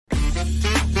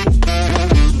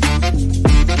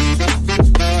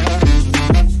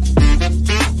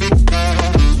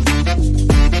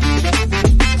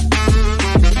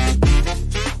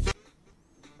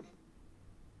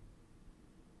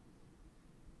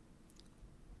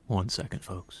1 second,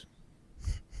 folks.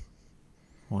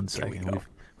 1 second.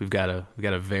 We've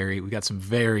got some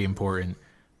very important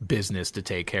business to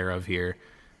take care of here.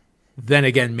 Then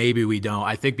again, maybe we don't.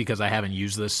 I think because I haven't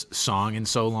used this song in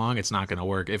so long, it's not going to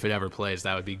work. If it ever plays,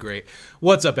 that would be great.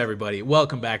 What's up, everybody?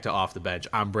 Welcome back to Off the Bench.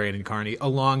 I'm Brandon Carney,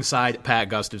 alongside Pat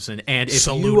Gustafson. And if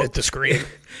salute at the screen.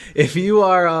 If you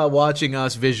are watching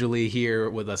us visually here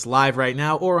with us live right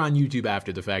now or on YouTube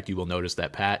after the fact, you will notice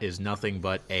that Pat is nothing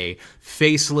but a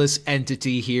faceless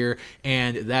entity here.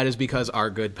 And that is because our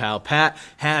good pal Pat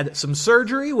had some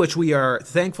surgery, which we are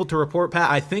thankful to report, Pat,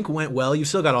 I think went well. You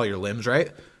still got all your limbs, right?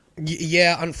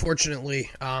 Yeah,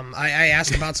 unfortunately. I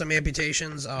asked about some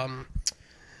amputations.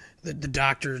 The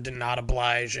doctor did not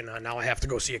oblige, and now I have to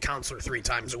go see a counselor 3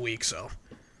 times a week, so...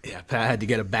 Yeah, Pat had to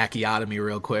get a bacchiotomy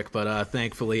real quick, but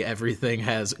thankfully everything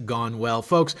has gone well.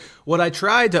 Folks, what I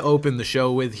tried to open the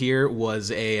show with here was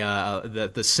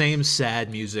the same sad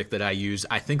music that I used,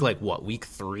 I think, week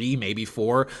 3, maybe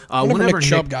 4. Whenever Nick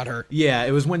Chubb got hurt. Yeah,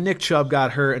 it was when Nick Chubb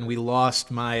got hurt, and we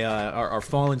lost our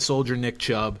fallen soldier, Nick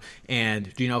Chubb, and,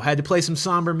 had to play some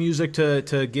somber music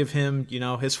to give him,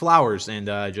 his flowers and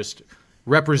just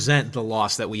represent the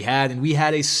loss that we had. And we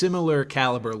had a similar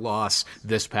caliber loss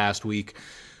this past week.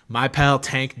 My pal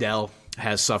Tank Dell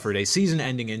has suffered a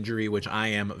season-ending injury, which I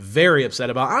am very upset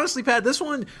about. Honestly, Pat, this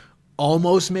one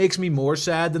almost makes me more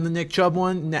sad than the Nick Chubb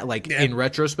one, in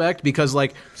retrospect, because,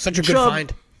 such a good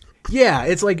find. Yeah,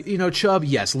 it's Chubb,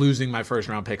 yes, losing my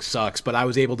first-round pick sucks, but I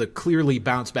was able to clearly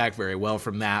bounce back very well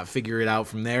from that, figure it out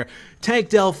from there. Tank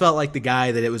Dell felt like the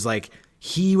guy that it was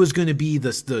he was going to be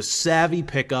the savvy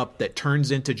pickup that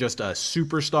turns into just a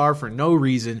superstar for no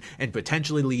reason and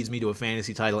potentially leads me to a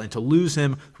fantasy title. And to lose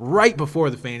him right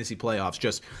before the fantasy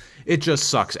playoffs, it just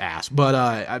sucks ass.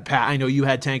 But Pat, I know you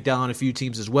had Tank Dell on a few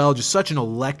teams as well. Just such an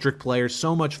electric player,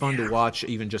 so much fun to watch,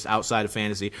 even just outside of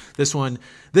fantasy. This one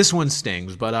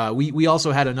stings. But we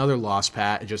also had another loss,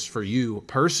 Pat, just for you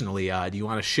personally. Do you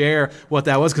want to share what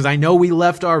that was? Because I know we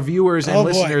left our viewers and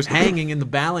listeners hanging in the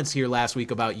balance here last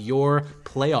week about your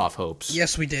playoff hopes.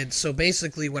 Yes, we did. So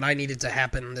basically what I needed to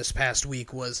happen this past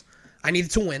week was I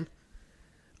needed to win.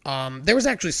 There was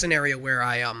actually a scenario where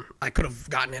I could have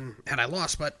gotten in had I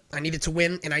lost, but I needed to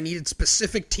win, and I needed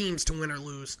specific teams to win or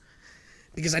lose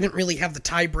because I didn't really have the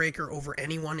tiebreaker over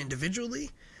anyone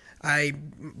individually.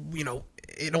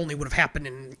 It only would have happened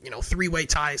in, 3-way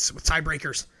ties with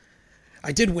tiebreakers.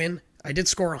 I did win. I did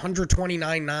score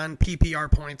 129 non-PPR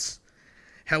points.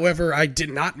 However, I did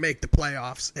not make the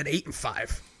playoffs at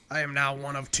 8-5. I am now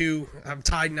one of 2. I'm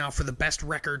tied now for the best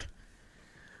record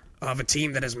of a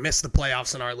team that has missed the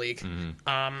playoffs in our league.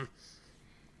 Mm-hmm.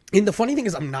 And the funny thing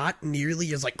is I'm not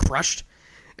nearly as crushed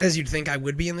as you'd think I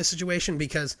would be in this situation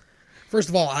because, first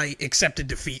of all, I accepted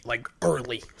defeat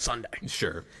early Sunday.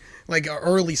 Sure.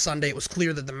 Early Sunday, it was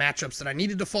clear that the matchups that I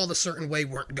needed to fall a certain way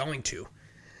weren't going to.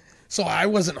 So I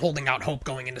wasn't holding out hope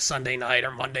going into Sunday night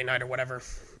or Monday night or whatever.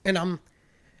 And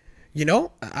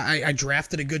I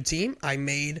drafted a good team. I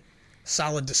made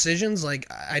solid decisions. I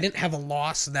didn't have a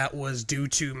loss that was due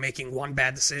to making one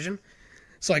bad decision.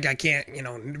 So, I can't,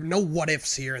 no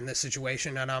what-ifs here in this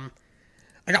situation. And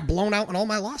I got blown out in all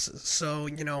my losses. So,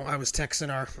 I was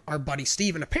texting our buddy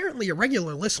Steve, and apparently a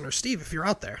regular listener. Steve, if you're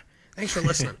out there, thanks for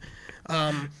listening.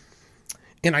 And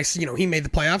he made the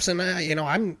playoffs, and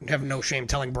I have no shame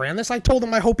telling Bran this. I told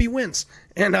him I hope he wins.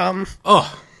 And, I'm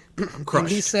crushed. And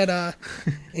he said,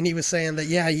 and he was saying that,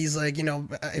 yeah, he's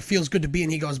it feels good to be in.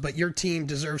 He goes, but your team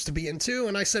deserves to be in too.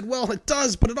 And I said, well, it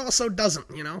does, but it also doesn't,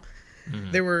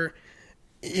 Mm-hmm. There were,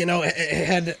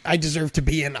 had I deserved to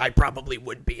be in, I probably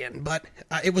would be in. But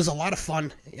it was a lot of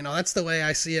fun. That's the way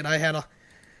I see it.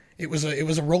 It was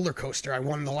a roller coaster. I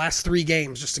won the last 3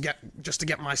 games just to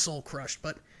get my soul crushed.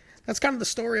 But that's kind of the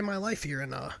story of my life here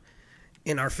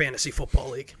in our fantasy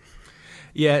football league.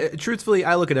 Yeah, truthfully,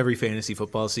 I look at every fantasy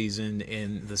football season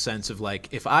in the sense of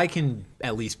if I can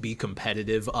at least be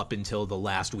competitive up until the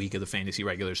last week of the fantasy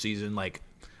regular season,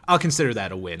 I'll consider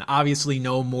that a win. Obviously,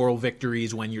 no moral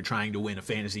victories when you're trying to win a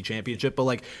fantasy championship,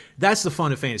 but that's the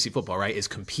fun of fantasy football, right? Is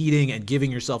competing and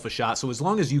giving yourself a shot. So as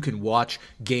long as you can watch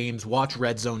games, watch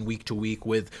Red Zone week to week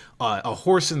with a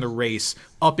horse in the race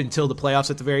up until the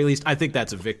playoffs at the very least, I think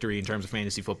that's a victory in terms of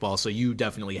fantasy football. So you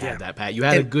definitely had that, Pat. You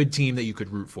had a good team that you could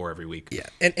root for every week. Yeah,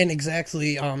 and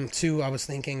exactly, too, I was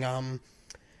thinking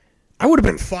I would have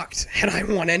been fucked had I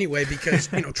won anyway because,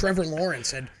 Trevor Lawrence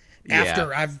had,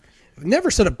 after I've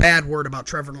never said a bad word about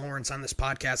Trevor Lawrence on this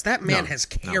podcast. That man has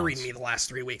carried me the last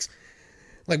 3 weeks.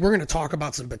 We're going to talk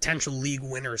about some potential league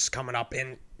winners coming up,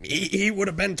 and he would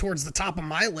have been towards the top of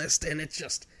my list, and it's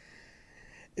just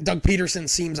Doug Peterson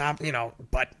seems,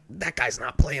 but that guy's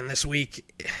not playing this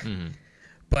week. Mm-hmm.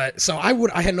 But so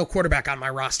I had no quarterback on my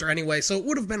roster anyway, so it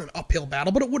would have been an uphill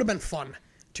battle, but it would have been fun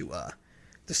to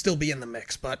still be in the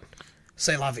mix. But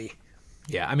c'est la vie.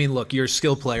 Yeah, I mean, look, your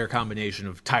skill player combination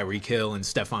of Tyreek Hill and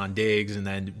Stephon Diggs, and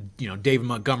then David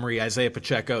Montgomery, Isaiah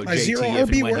Pacheco, JT,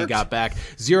 if and when he got back.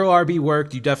 Zero RB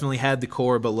worked. You definitely had the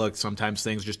core, but look, sometimes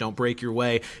things just don't break your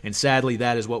way, and sadly,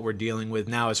 that is what we're dealing with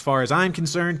now. As far as I'm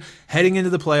concerned, heading into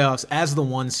the playoffs as the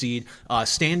 1 seed,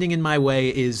 standing in my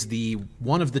way is the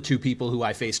one of the two people who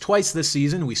I faced twice this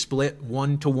season. We split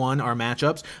 1-1 our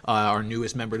matchups. Our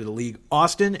newest member to the league,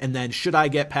 Austin, and then should I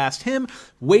get past him,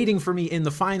 waiting for me in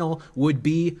the final would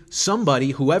be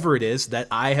somebody, whoever it is, that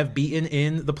I have beaten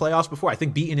in the playoffs before. I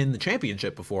think beaten in the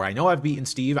championship before. I know I've beaten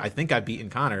Steve. I think I've beaten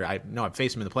Connor. I know I've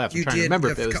faced him in the playoffs. I'm trying to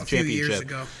remember if it was the championship. Years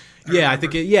ago. I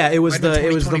think it was the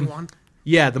 2021.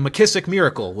 Yeah, the McKissick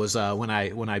Miracle was when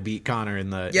I beat Connor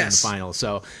in the final.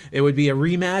 So it would be a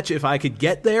rematch if I could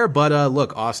get there. But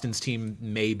look, Austin's team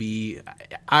may be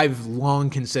 – I've long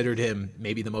considered him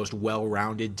maybe the most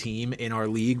well-rounded team in our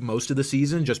league most of the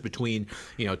season, just between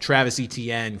Travis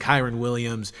Etienne, Kyron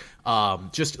Williams,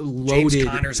 just loaded. James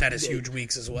Conner's had his huge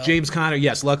weeks as well. James Conner,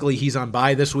 yes. Luckily, he's on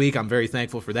bye this week. I'm very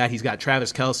thankful for that. He's got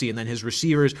Travis Kelce, and then his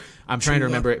receivers. I'm trying to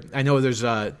remember. I know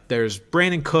there's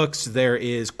Brandon Cooks, there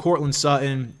is Cortland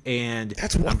Sutton, and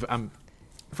I'm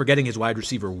forgetting his wide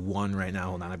receiver 1 right now.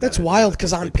 Hold on. That's wild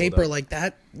because on paper like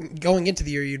that, going into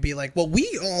the year, you'd be like, well,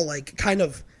 we all like kind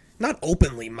of not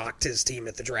openly mocked his team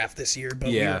at the draft this year, but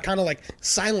we were kind of like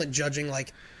silent judging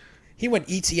like. He went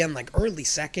ETN like early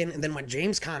second, and then went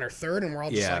James Conner third, and we're all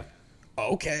just like,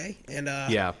 okay. And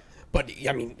but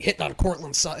I mean, hitting on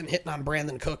Cortland Sutton, hitting on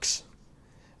Brandon Cooks.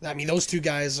 I mean, those two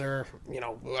guys are,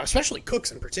 especially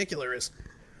Cooks in particular, is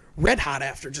red hot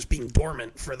after just being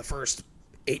dormant for the first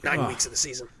 8-9 weeks of the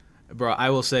season. Bro,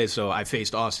 I will say, so I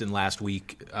faced Austin last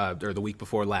week, or the week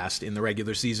before last in the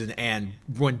regular season, and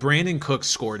when Brandon Cooks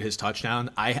scored his touchdown,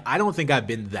 I don't think I've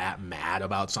been that mad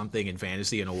about something in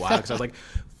fantasy in a while, because I was like,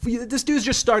 this dude's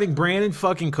just starting Brandon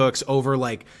fucking Cooks over,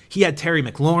 like, he had Terry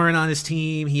McLaurin on his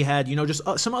team, he had, just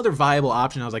some other viable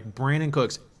option. I was like, Brandon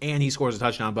Cooks, and he scores a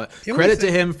touchdown, but credit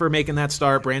to him for making that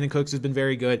start. Brandon Cooks has been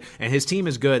very good, and his team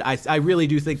is good. I really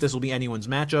do think this will be anyone's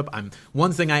matchup.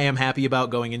 One thing I am happy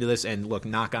about going into this, and look,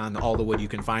 knock on all the wood you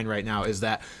can find right now, is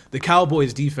that the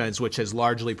Cowboys defense, which has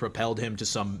largely propelled him to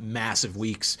some massive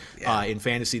weeks in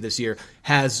fantasy this year,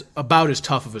 has about as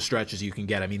tough of a stretch as you can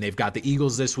get. I mean, they've got the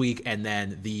Eagles this week and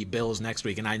then the Bills next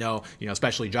week, and I know,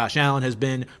 especially Josh Allen has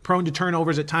been prone to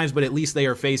turnovers at times, but at least they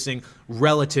are facing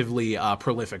relatively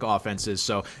prolific offenses,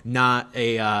 so not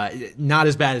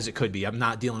as bad as it could be. I'm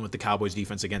not dealing with the Cowboys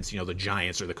defense against the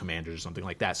Giants or the Commanders or something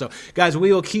like that. So guys,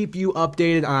 we will keep you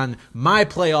updated on my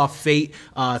playoff fate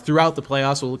throughout the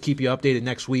playoffs. We'll keep you updated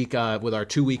next week with our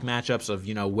 2-week matchups of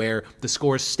where the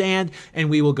scores stand, and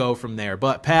we will go from there.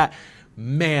 But Pat,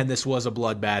 man, this was a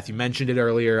bloodbath. You mentioned it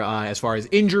earlier as far as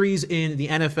injuries in the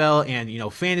NFL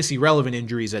and fantasy relevant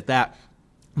injuries at that.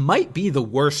 Might be the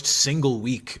worst single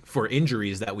week for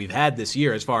injuries that we've had this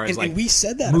year, as far as and we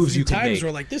said that moves a few you can times. make.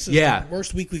 We're like, this is the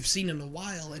worst week we've seen in a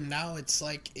while, and now it's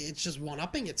like it's just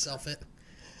one-upping itself.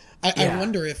 I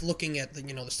wonder if looking at the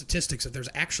the statistics, if there's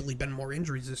actually been more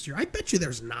injuries this year. I bet you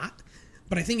there's not,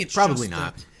 but I think it's probably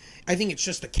not. I think it's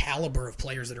just the caliber of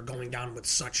players that are going down with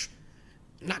such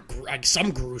not like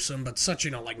some gruesome, but such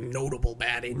like notable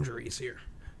bad injuries here.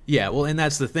 Yeah, well, and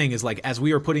that's the thing is, like, as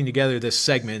we were putting together this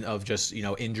segment of just,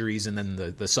 injuries and then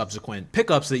the subsequent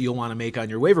pickups that you'll want to make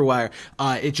on your waiver wire,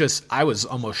 I was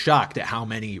almost shocked at how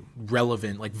many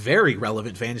relevant, like very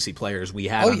relevant fantasy players we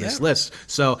had on this list.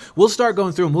 So we'll start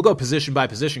going through them. We'll go position by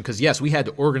position because, yes, we had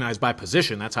to organize by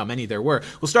position. That's how many there were.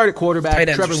 We'll start at quarterback,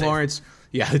 Trevor Lawrence.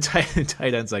 Yeah, the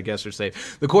tight ends, I guess, are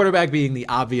safe. The quarterback being the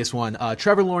obvious one.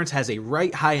 Trevor Lawrence has a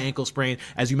right high ankle sprain.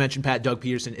 As you mentioned, Pat, Doug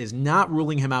Peterson is not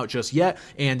ruling him out just yet.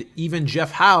 And even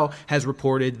Jeff Howe has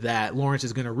reported that Lawrence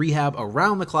is going to rehab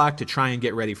around the clock to try and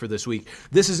get ready for this week.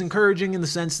 This is encouraging in the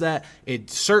sense that it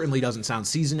certainly doesn't sound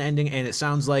season-ending, and it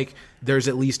sounds like there's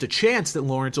at least a chance that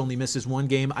Lawrence only misses one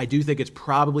game. I do think it's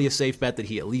probably a safe bet that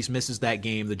he at least misses that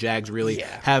game. The Jags really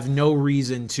have no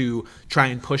reason to try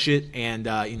and push it and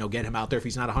get him out there if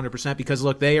he's not 100%, because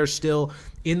look, they are still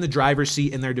in the driver's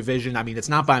seat in their division. I mean, it's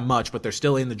not by much, but they're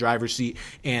still in the driver's seat,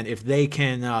 and if they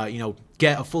can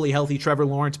get a fully healthy Trevor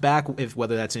Lawrence back,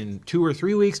 whether that's in 2 or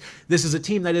 3 weeks, this is a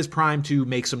team that is primed to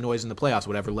make some noise in the playoffs,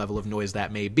 whatever level of noise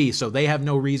that may be. So they have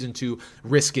no reason to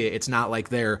risk it. It's not like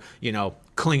they're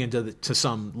clinging to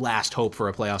some last hope for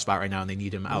a playoff spot right now, and they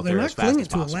need him out there as fast as possible. They're not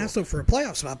clinging to a last hope for a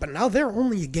playoff spot, but now they're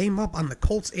only a game up on the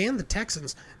Colts and the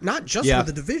Texans, not just for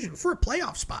the division, for a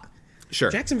playoff spot. Sure.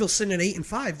 Jacksonville's sitting at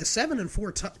 8-5. The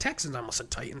 7-4 Texans, I almost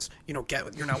said Titans. You don't get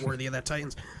it. You're not worthy of that,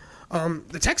 Titans.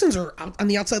 The Texans are on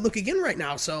the outside looking in right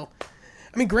now. So,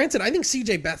 I mean, granted, I think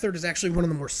C.J. Beathard is actually one of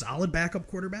the more solid backup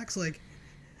quarterbacks. Like,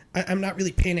 I'm not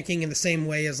really panicking in the same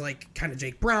way as, like, kind of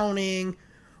Jake Browning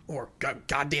or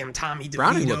goddamn Tommy DeVito.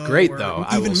 Browning looked great, though,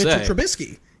 I will even say. Mitchell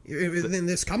Trubisky in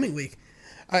this coming week.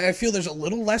 I feel there's a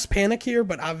little less panic here,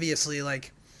 but obviously,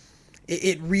 like,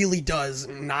 it really does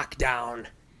knock down.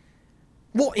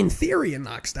 Well, in theory, it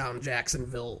knocks down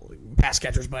Jacksonville pass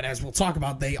catchers, but as we'll talk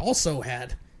about, they also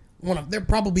had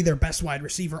probably their best wide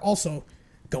receiver also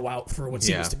go out for what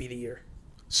seems to be the year.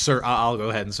 Sir, I'll go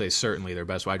ahead and say certainly their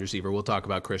best wide receiver. We'll talk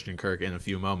about Christian Kirk in a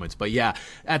few moments. But yeah,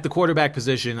 at the quarterback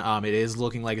position, it is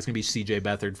looking like it's going to be C.J.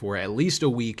 Beathard for at least a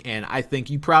week, and I think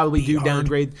you probably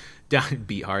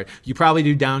beat hard. You probably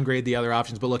do downgrade the other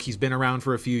options, but look, he's been around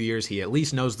for a few years. He at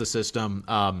least knows the system.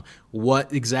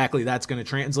 What exactly that's going to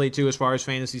translate to as far as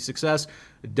fantasy success,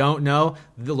 don't know.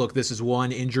 Look, this is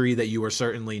one injury that you are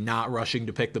certainly not rushing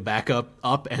to pick the backup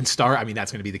up and start. I mean,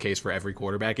 that's going to be the case for every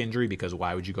quarterback injury because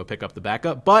why would you go pick up the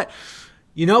backup? But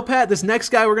you know, Pat, this next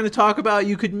guy we're going to talk about,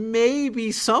 you could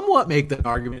maybe somewhat make that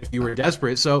argument if you were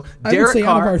desperate. So I would say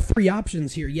out of our three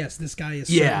options here, yes, this guy is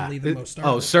certainly the most startable.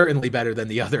 Oh, certainly better than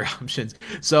the other options.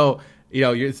 So, you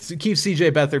know, you keep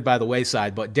C.J. Beathard by the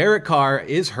wayside, but Derek Carr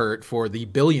is hurt for the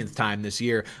billionth time this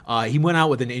year. He went out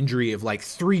with an injury of like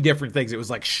three different things. It was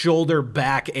like shoulder,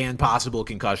 back, and possible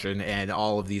concussion and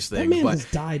all of these things. That man has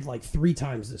died like 3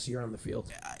 times this year on the field.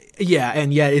 Yeah,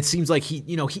 and yet it seems like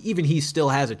he still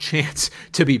has a chance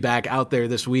to be back out there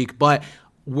this week. But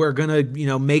we're gonna,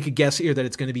 make a guess here that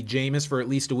it's going to be Jameis for at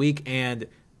least a week, and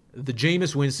the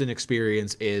Jameis Winston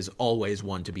experience is always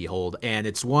one to behold, and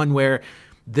it's one where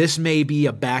this may be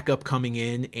a backup coming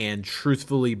in and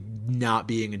truthfully not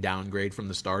being a downgrade from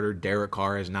the starter. Derek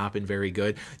Carr has not been very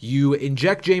good. You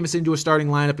inject Jameis into a starting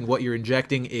lineup, and what you're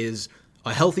injecting is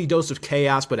a healthy dose of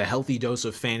chaos, but a healthy dose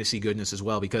of fantasy goodness as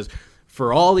well, because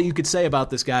for all that you could say about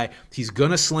this guy, he's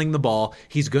going to sling the ball.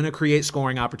 He's going to create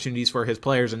scoring opportunities for his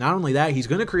players. And not only that, he's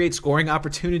going to create scoring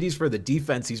opportunities for the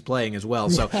defense he's playing as well.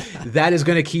 So that is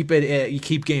going to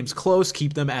keep games close,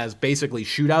 keep them as basically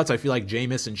shootouts. I feel like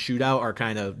Jameis and shootout are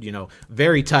kind of,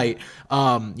 very tight.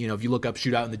 If you look up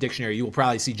shootout in the dictionary, you will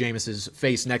probably see Jameis's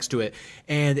face next to it.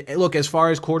 And look, as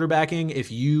far as quarterbacking,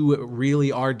 if you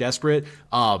really are desperate,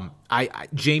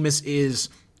 Jameis is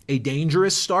a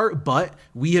dangerous start, but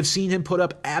we have seen him put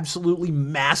up absolutely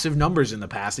massive numbers in the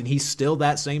past, and he's still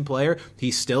that same player.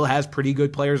 He still has pretty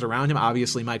good players around him.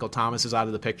 Obviously, Michael Thomas is out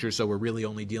of the picture, so we're really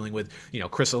only dealing with,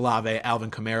 Chris Olave,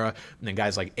 Alvin Kamara, and then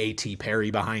guys like A.T. Perry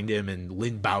behind him, and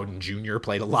Lynn Bowden Jr.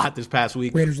 played a lot this past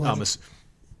week.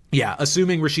 Yeah,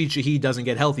 assuming Rashid Shaheed doesn't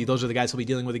get healthy, those are the guys he'll be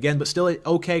dealing with again, but still an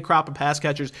okay crop of pass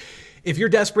catchers. If you're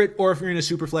desperate or if you're in a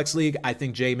Superflex league, I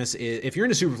think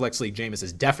Jameis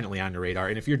is definitely on your radar.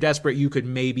 And if you're desperate, you could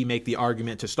maybe make the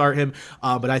argument to start him.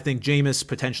 But I think Jameis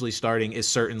potentially starting is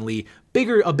certainly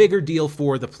a bigger deal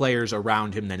for the players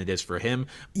around him than it is for him.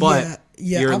 But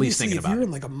you're at least thinking about it. If you're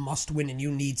in like a must-win and you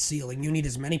need ceiling, you need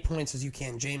as many points as you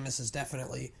can, Jameis is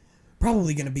definitely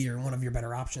probably going to be one of your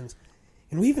better options.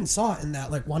 And we even saw it in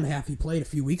that like one half he played a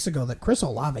few weeks ago that Chris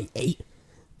Olave ate.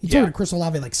 He targeted Chris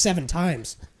Olave like 7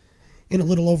 times in a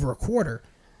little over a quarter.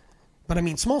 But I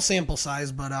mean, small sample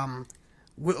size, but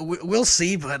we'll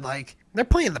see. But like, they're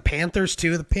playing the Panthers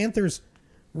too. The Panthers'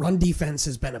 run defense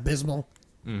has been abysmal.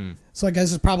 Mm-hmm. So I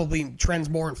guess it probably trends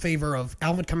more in favor of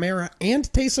Alvin Kamara and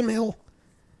Taysom Hill.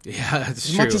 Yeah, that's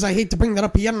true. As much as I hate to bring that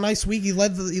up, he had a nice week. He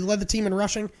led the team in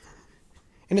rushing.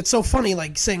 And it's so funny,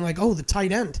 like saying like, oh, the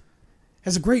tight end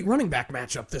has a great running back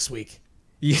matchup this week.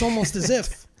 Yeah. It's almost as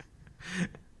if.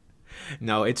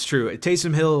 No, it's true.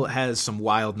 Taysom Hill has some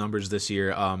wild numbers this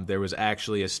year. There was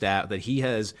actually a stat that he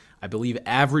has, I believe,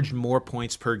 averaged more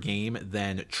points per game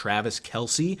than Travis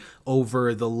Kelce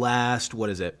over the last,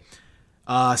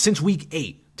 since week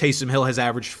 8. Taysom Hill has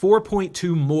averaged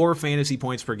 4.2 more fantasy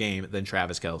points per game than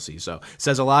Travis Kelce. So it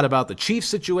says a lot about the Chiefs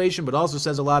situation, but also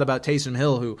says a lot about Taysom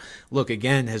Hill, who, look,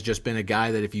 again, has just been a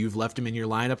guy that if you've left him in your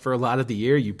lineup for a lot of the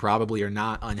year, you probably are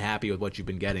not unhappy with what you've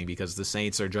been getting because the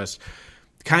Saints are just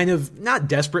kind of not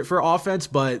desperate for offense,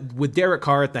 but with Derek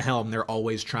Carr at the helm, they're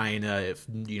always trying to,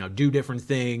 do different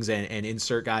things and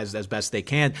insert guys as best they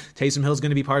can. Taysom Hill's going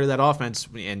to be part of that offense,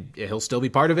 and he'll still be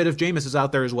part of it if Jameis is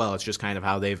out there as well. It's just kind of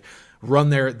how they've run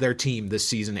their team this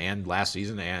season and last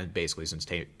season, and basically since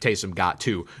Taysom got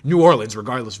to New Orleans,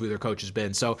 regardless of who their coach has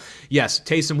been. So yes,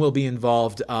 Taysom will be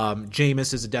involved.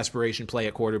 Jameis is a desperation play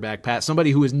at quarterback. Pat,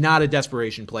 somebody who is not a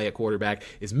desperation play at quarterback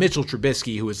is Mitchell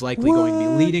Trubisky, who is likely going to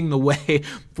be leading the way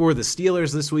for the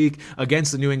Steelers this week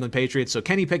against the New England Patriots. So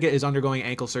Kenny Pickett is undergoing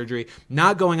ankle surgery,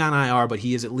 not going on IR, but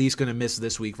he is at least going to miss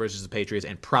this week versus the Patriots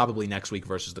and probably next week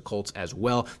versus the Colts as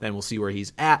well. Then we'll see where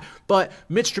he's at. But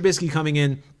Mitch Trubisky coming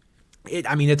in,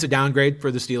 it's a downgrade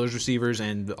for the Steelers receivers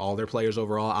and all their players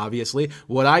overall, obviously.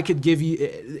 What I could give you,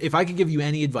 if I could give you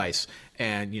any advice,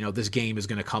 and this game is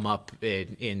going to come up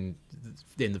in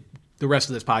the rest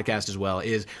of this podcast as well,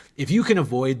 is if you can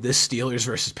avoid this Steelers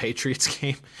versus Patriots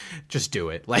game, just do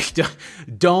it. Like,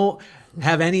 don't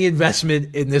have any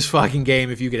investment in this fucking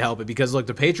game if you could help it. Because look,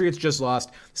 the Patriots just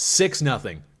lost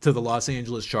 6-0 to the Los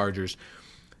Angeles Chargers.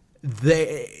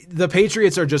 The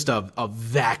Patriots are just a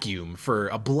vacuum, for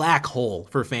a black hole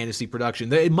for fantasy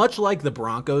production. Much like the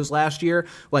Broncos last year,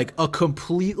 like a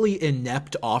completely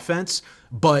inept offense,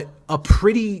 but a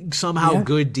pretty somehow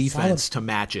good defense to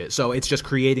match it. So it's just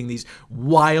creating these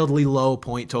wildly low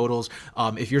point totals.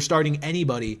 If you're starting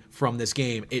anybody from this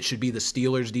game, it should be the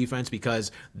Steelers defense,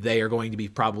 because they are going to be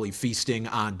probably feasting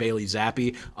on Bailey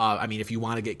Zappi. If you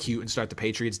want to get cute and start the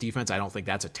Patriots defense, I don't think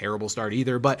that's a terrible start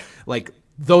either. But like,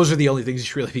 those are the only things you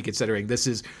should really be considering. This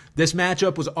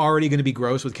matchup was already going to be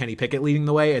gross with Kenny Pickett leading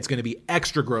the way. It's going to be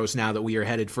extra gross now that we are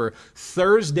headed for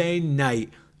Thursday night,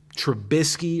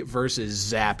 Trubisky versus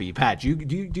Zappi. Pat, do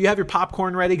you have your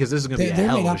popcorn ready? Because this is going to be a hell of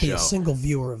a show. There may not be a single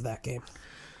viewer of that game.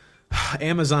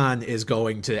 Amazon is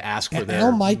going to ask for their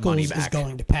Al Michaels money back. Is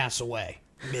going to pass away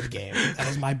mid-game. That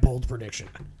is my bold prediction.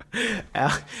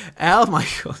 Al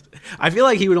Michaels, I feel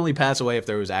like he would only pass away if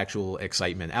there was actual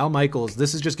excitement. Al Michaels,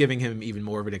 this is just giving him even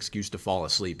more of an excuse to fall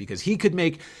asleep, because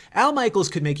Al Michaels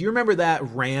could make, you remember that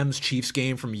Rams-Chiefs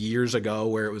game from years ago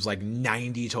where it was like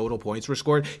 90 total points were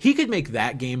scored? He could make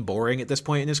that game boring at this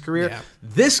point in his career. Yeah.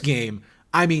 This game,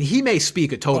 he may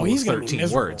speak a total of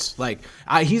 13 words. Like,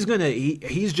 he's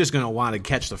just gonna want to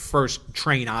catch the first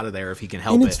train out of there if he can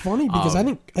help it. And it's funny because I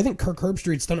think Kirk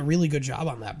Herbstreit's done a really good job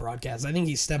on that broadcast. I think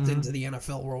he stepped into the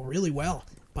NFL world really well.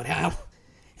 But Al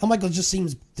Michaels just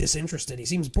seems disinterested. He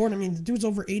seems bored. The dude's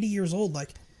over 80 years old. Like,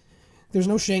 there's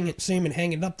no shame in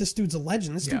hanging it up. This dude's a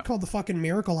legend. This dude called the fucking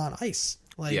Miracle on Ice.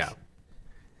 Like, yeah.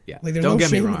 Like, there's no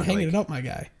shame in hanging it up, my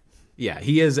guy. Yeah,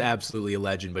 he is absolutely a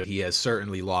legend, but he has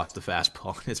certainly lost the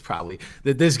fastball. It's probably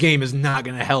that this game is not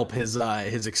going to help his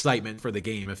excitement for the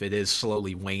game if it is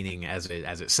slowly waning as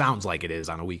it sounds like it is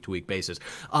on a week-to-week basis.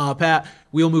 Pat,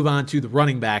 we'll move on to the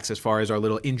running backs as far as our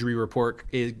little injury report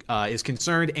is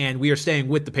concerned, and we are staying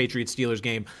with the Patriots-Steelers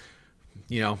game.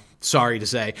 Sorry to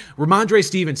say, Ramondre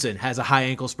Stevenson has a high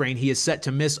ankle sprain. He is set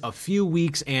to miss a few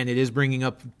weeks, and it is bringing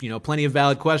up, plenty of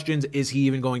valid questions. Is he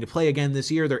even going to play again this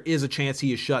year? There is a chance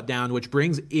he is shut down, which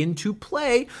brings into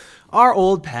play our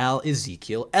old pal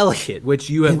Ezekiel Elliott, which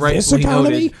you have rightfully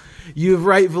noted. You've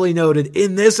rightfully noted.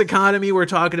 In this economy, we're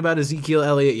talking about Ezekiel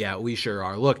Elliott. Yeah, we sure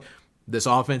are. Look, this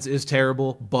offense is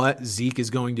terrible, but Zeke is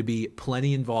going to be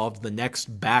plenty involved. The next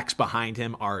backs behind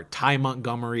him are Ty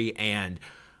Montgomery and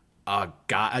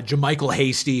Jermichael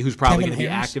Hasty, who's probably going to be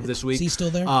active this week. Is he still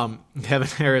there? Kevin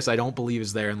Harris, I don't believe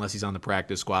is there unless he's on the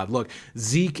practice squad. Look,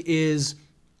 Zeke is,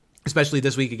 especially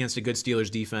this week against a good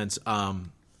Steelers defense,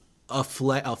 a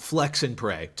flex and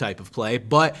pray type of play,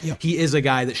 but he is a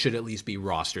guy that should at least be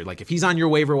rostered. Like, if he's on your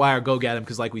waiver wire, go get him,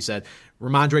 because like we said,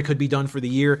 Ramondre could be done for the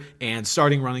year, and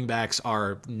starting running backs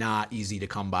are not easy to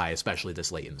come by, especially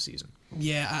this late in the season.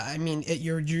 Yeah,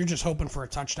 you're just hoping for a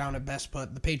touchdown at best,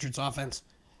 but the Patriots offense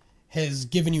has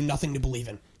given you nothing to believe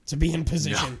in to be in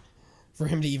position for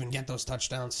him to even get those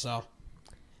touchdowns. So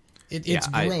it's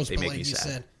gross, but like you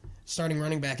said, starting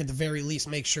running back at the very least,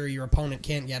 make sure your opponent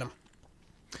can't get him.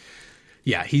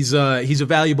 Yeah, he's a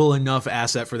valuable enough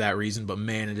asset for that reason, but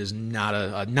man, it is not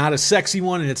a sexy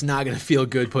one, and it's not going to feel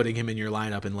good putting him in your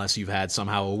lineup unless you've had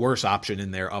somehow a worse option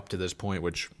in there up to this point,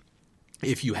 which,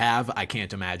 if you have, I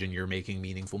can't imagine you're making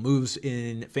meaningful moves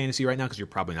in fantasy right now because you're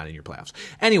probably not in your playoffs.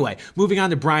 Anyway, moving on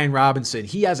to Brian Robinson.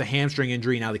 He has a hamstring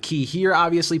injury. Now, the key here,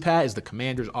 obviously, Pat, is the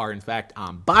Commanders are, in fact,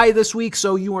 on bye this week,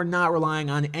 so you are not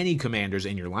relying on any Commanders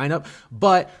in your lineup.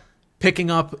 But picking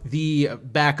up the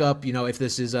backup, if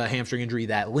this is a hamstring injury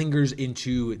that lingers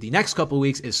into the next couple of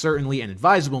weeks, is certainly an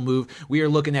advisable move. We are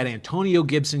looking at Antonio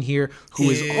Gibson here,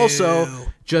 who is also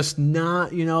just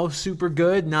not, super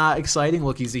good, not exciting.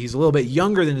 Look, he's a little bit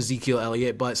younger than Ezekiel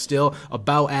Elliott, but still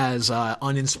about as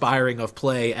uninspiring of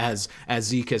play as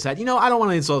Zeke has had. I don't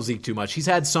want to insult Zeke too much. He's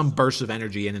had some bursts of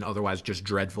energy in an otherwise just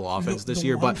dreadful offense this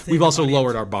year, but we've also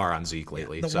lowered our bar on Zeke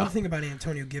lately. The one thing about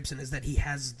Antonio Gibson is that he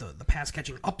has the pass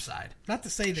catching upside. Not to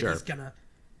say that he's gonna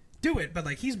do it, but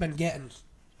he's been getting.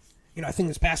 I think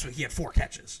this past week he had 4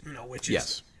 catches. Which is.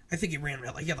 Yes. I think he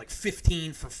had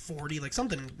 15 for 40,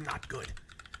 something not good.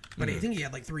 But I think he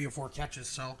had 3 or 4 catches.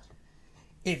 So,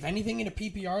 if anything in a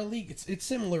PPR league, it's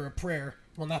similar a prayer.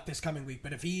 Well, not this coming week,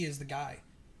 but if he is the guy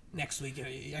next week,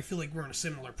 I feel like we're in a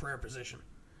similar prayer position.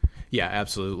 Yeah,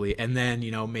 absolutely. And then,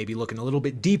 maybe looking a little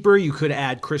bit deeper, you could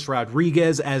add Chris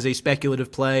Rodriguez as a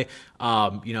speculative play.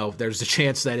 There's a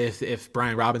chance that if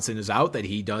Brian Robinson is out, that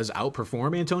he does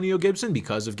outperform Antonio Gibson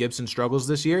because of Gibson's struggles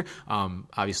this year.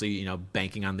 Obviously,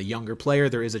 banking on the younger player,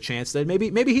 there is a chance that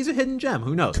maybe he's a hidden gem.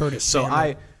 Who knows? Curtis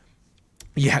Samuel.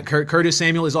 Curtis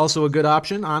Samuel is also a good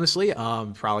option, honestly.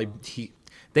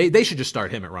 They should just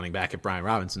start him at running back if Brian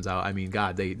Robinson's out. I mean,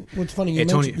 God, Well, it's funny,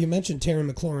 you mentioned Terry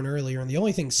McLaurin earlier, and the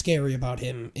only thing scary about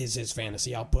him is his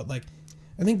fantasy output. I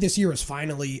think this year is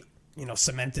finally,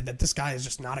 cemented that this guy is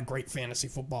just not a great fantasy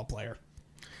football player.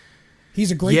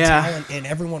 He's a great talent, and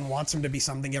everyone wants him to be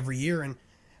something every year. And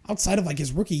outside of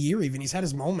his rookie year, even he's had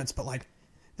his moments. But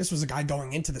this was a guy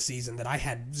going into the season that I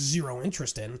had zero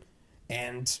interest in,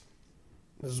 and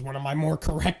this is one of my more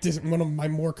correct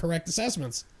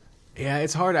assessments. Yeah,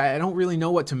 it's hard. I don't really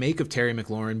know what to make of Terry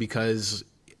McLaurin because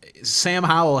Sam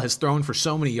Howell has thrown for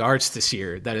so many yards this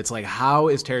year that it's how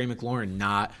is Terry McLaurin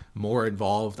not more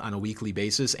involved on a weekly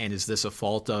basis? And is this a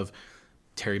fault of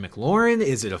Terry McLaurin?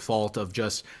 Is it a fault of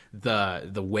just the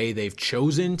way they've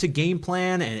chosen to game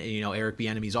plan and Eric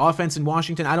Bieniemy's offense in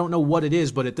Washington? I don't know what it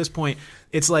is, but at this point,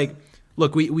 it's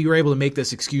look, we were able to make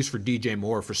this excuse for DJ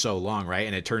Moore for so long, right?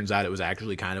 And it turns out it was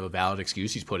actually kind of a valid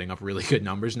excuse. He's putting up really good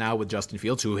numbers now with Justin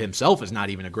Fields, who himself is not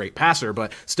even a great passer,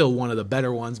 but still one of the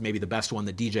better ones, maybe the best one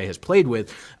that DJ has played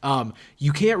with.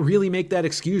 You can't really make that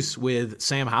excuse with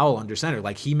Sam Howell under center.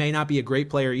 He may not be a great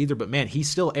player either, but man, he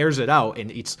still airs it out.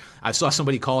 And I saw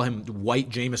somebody call him white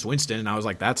Jameis Winston, and I was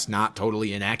like, that's not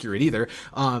totally inaccurate either.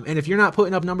 And if you're not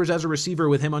putting up numbers as a receiver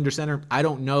with him under center, I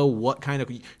don't know what kind of,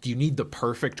 do you need the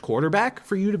perfect quarterback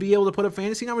for you to be able to put up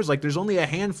fantasy numbers? There's only a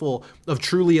handful of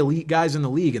truly elite guys in the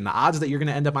league, and the odds that you're going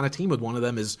to end up on a team with one of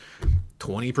them is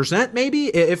 20%, maybe,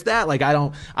 if that.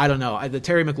 I don't know. The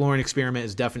Terry McLaurin experiment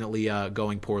is definitely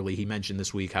going poorly. He mentioned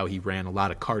this week how he ran a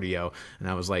lot of cardio, and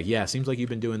I was like, yeah, seems like you've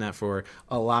been doing that for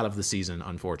a lot of the season,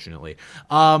 unfortunately.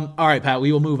 All right, Pat,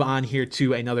 we will move on here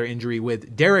to another injury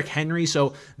with Derrick Henry.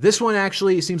 So this one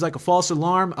actually seems like a false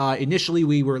alarm. Initially,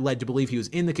 we were led to believe he was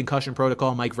in the concussion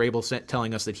protocol. Mike Vrabel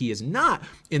telling us that he is not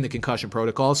in the concussion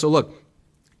protocol. So look,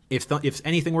 if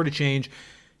anything were to change,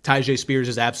 Tyjae Spears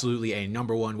is absolutely a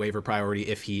number one waiver priority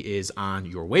if he is on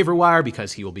your waiver wire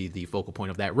because he will be the focal point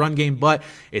of that run game. But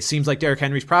it seems like Derrick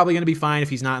Henry's probably going to be fine if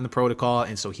he's not in the protocol,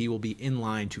 and so he will be in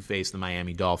line to face the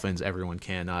Miami Dolphins. Everyone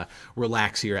can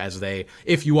relax here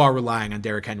if you are relying on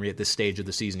Derrick Henry at this stage of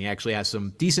the season. He actually has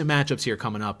some decent matchups here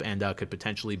coming up and could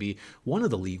potentially be one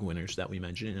of the league winners that we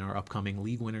mentioned in our upcoming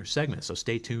league winner segment. So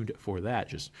stay tuned for that.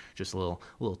 Just a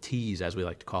little tease, as we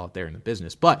like to call it there in the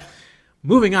business. But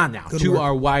moving on now to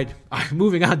our wide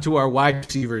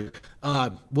receivers.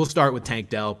 We'll start with Tank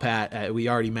Dell. Pat, we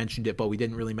already mentioned it, but we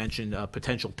didn't really mention a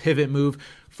potential pivot move.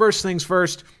 First things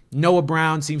first, Noah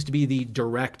Brown seems to be the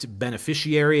direct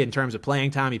beneficiary in terms of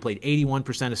playing time. He played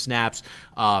 81% of snaps.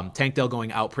 Tank Dell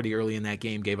going out pretty early in that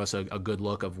game gave us a good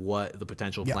look of what the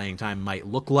potential playing time might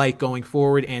look like going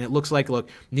forward. And it looks like,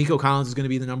 Nico Collins is going to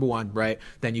be the number one, right?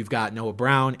 Then you've got Noah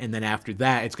Brown. And then after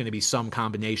that, it's going to be some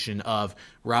combination of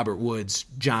Robert Woods,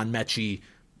 John Mechie,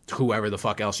 whoever the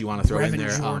fuck else you want to throw in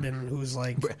there. Jordan, who's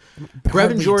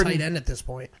Brevin Jordan, tight end at this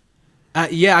point.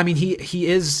 He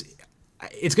is.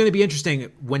 It's going to be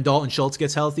interesting when Dalton Schultz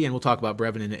gets healthy, and we'll talk about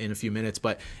Brevin in a few minutes,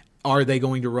 but are they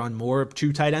going to run more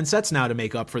 2 tight end sets now to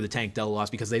make up for the Tank Dell loss?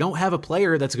 Because they don't have a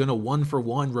player that's going to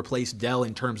one-for-one replace Dell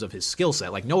in terms of his skill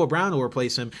set. Noah Brown will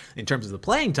replace him in terms of the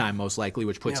playing time, most likely,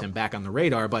 which puts him back on the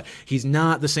radar, but he's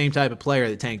not the same type of player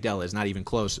that Tank Dell is, not even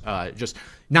close.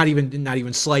 Not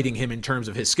even slighting him in terms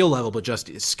of his skill level, but just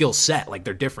his skill set.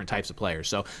 They're different types of players.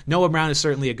 So Noah Brown is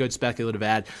certainly a good speculative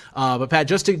add. But Pat,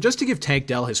 just to give Tank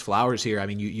Dell his flowers here,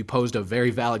 you posed a very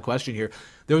valid question here.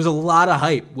 There was a lot of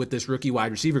hype with this rookie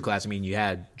wide receiver class. You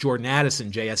had Jordan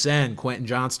Addison, JSN, Quentin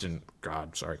Johnston,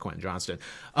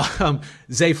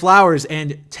 Zay Flowers,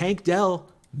 and Tank Dell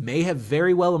may have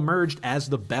very well emerged as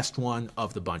the best one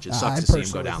of the bunch. It sucks to see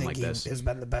him go down like this. He has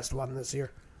been the best one this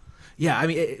year. Yeah,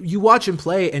 you watch him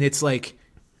play, and it's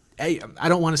I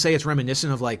don't want to say it's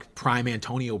reminiscent of like prime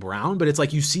Antonio Brown, but it's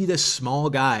like you see this small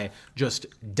guy just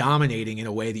dominating in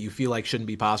a way that you feel like shouldn't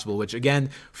be possible, which again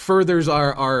furthers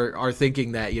our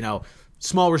thinking that,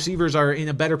 small receivers are in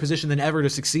a better position than ever to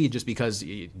succeed just because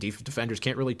defenders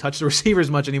can't really touch the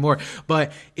receivers much anymore.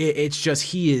 But it's just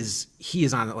he is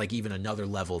on like even another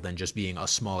level than just being a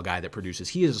small guy that produces.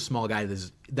 He is a small guy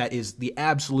that is the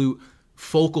absolute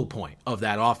focal point of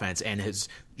that offense and has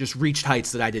just reached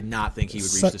heights that I did not think he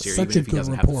would reach this year, even if he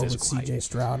doesn't have the physical height. CJ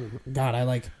Stroud. God,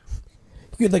 you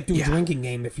could like do a drinking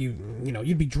game if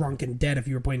you'd be drunk and dead if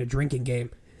you were playing a drinking game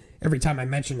every time I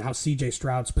mentioned how CJ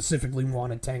Stroud specifically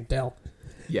wanted Tank Dell.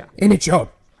 Yeah. And it showed.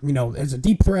 As a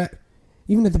deep threat,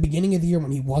 even at the beginning of the year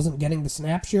when he wasn't getting the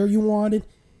snap share you wanted,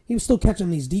 he was still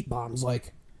catching these deep bombs.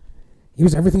 Like, he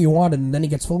was everything you wanted, and then he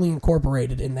gets fully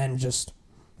incorporated, and then just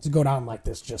to go down like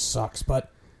this just sucks.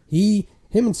 But him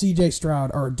and CJ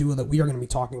Stroud are a duo that we are going to be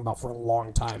talking about for a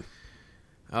long time.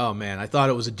 Oh man, I thought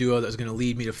it was a duo that was going to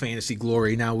lead me to fantasy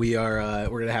glory. Now we're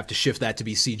going to have to shift that to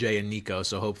be CJ and Nico.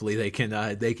 So hopefully they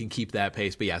can keep that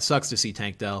pace. But yeah, it sucks to see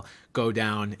Tank Dell go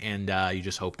down, and you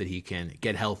just hope that he can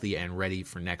get healthy and ready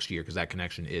for next year because that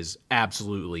connection is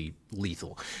absolutely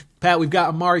lethal. Pat, we've got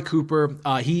Amari Cooper.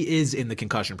 He is in the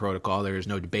concussion protocol. There is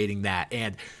no debating that,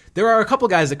 and there are a couple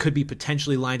guys that could be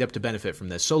potentially lined up to benefit from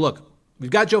this. So look. We've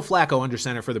got Joe Flacco under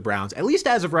center for the Browns, at least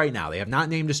as of right now. They have not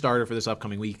named a starter for this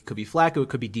upcoming week. It could be Flacco, it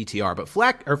could be DTR. But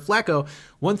Flacco,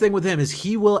 one thing with him is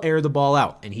he will air the ball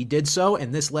out, and he did so,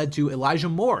 and this led to Elijah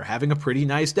Moore having a pretty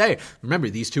nice day.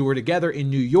 Remember, these two were together in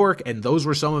New York, and those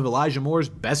were some of Elijah Moore's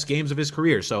best games of his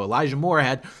career. So Elijah Moore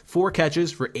had 4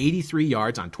 catches for 83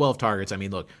 yards on 12 targets. I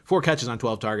mean, look, 4 catches on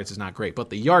 12 targets is not great,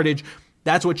 but the yardage,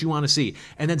 that's what you want to see.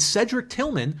 And then Cedric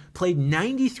Tillman played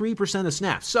 93% of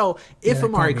snaps. So if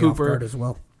Amari Cooper as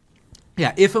well.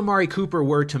 Yeah, if Amari Cooper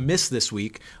were to miss this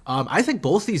week, I think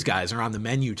both these guys are on the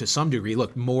menu to some degree.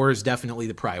 Look, Moore is definitely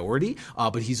the priority,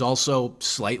 but he's also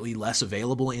slightly less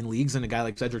available in leagues than a guy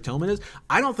like Cedric Tillman is.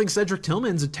 I don't think Cedric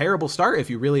Tillman's a terrible start if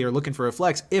you really are looking for a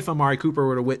flex if Amari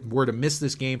Cooper were to miss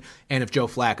this game and if Joe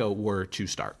Flacco were to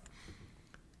start.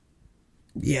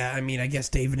 Yeah, I mean, I guess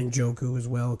David Njoku as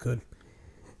well could.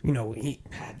 He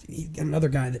another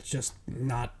guy that's just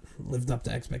not lived up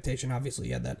to expectation. Obviously,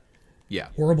 he had that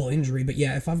horrible injury. But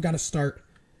yeah, if I've got to start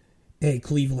a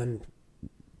Cleveland,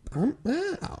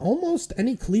 almost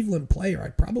any Cleveland player,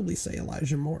 I'd probably say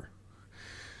Elijah Moore.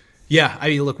 Yeah, I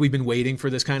mean, look, we've been waiting for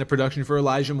this kind of production for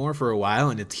Elijah Moore for a while,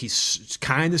 and he's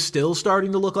kind of still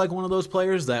starting to look like one of those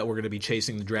players that we're going to be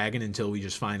chasing the dragon until we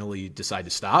just finally decide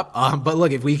to stop. But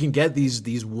look, if we can get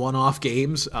these one-off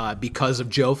games because of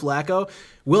Joe Flacco,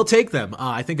 we'll take them.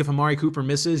 I think if Amari Cooper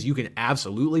misses, you can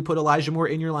absolutely put Elijah Moore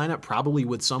in your lineup, probably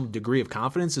with some degree of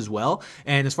confidence as well.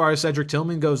 And as far as Cedric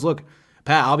Tillman goes, look,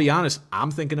 Pat, I'll be honest,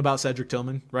 I'm thinking about Cedric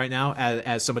Tillman right now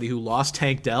as somebody who lost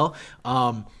Tank Dell.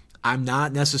 I'm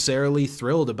not necessarily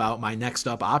thrilled about my next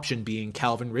up option being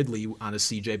Calvin Ridley on a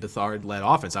CJ Beathard-led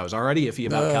offense. I was already iffy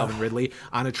about Calvin Ridley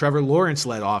on a Trevor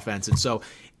Lawrence-led offense. And so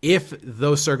if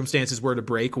those circumstances were to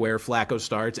break where Flacco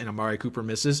starts and Amari Cooper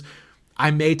misses, I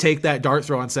may take that dart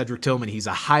throw on Cedric Tillman. He's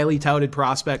a highly touted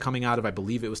prospect coming out of, I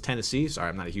believe it was Tennessee. Sorry,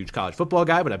 I'm not a huge college football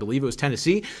guy, but I believe it was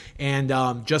Tennessee. And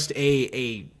just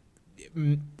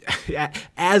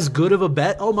as good of a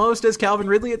bet almost as Calvin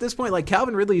Ridley at this point. Like,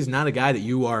 Calvin Ridley is not a guy that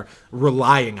you are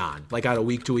relying on, like, on a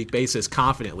week-to-week basis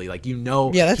confidently. Like,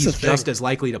 he's just as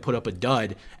likely to put up a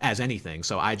dud as anything.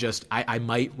 So I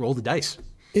might roll the dice.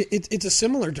 It's a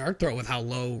similar dart throw with how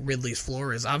low Ridley's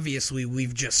floor is. Obviously,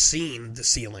 we've just seen the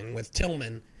ceiling with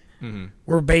Tillman. Mm-hmm.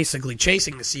 We're basically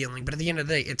chasing the ceiling, but at the end of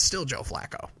the day, it's still Joe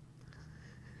Flacco.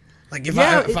 Like, if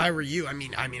I were you, I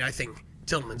mean, I think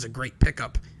Tillman's a great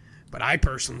pickup. But I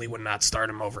personally would not start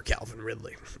him over Calvin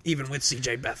Ridley, even with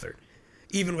C.J. Beathard.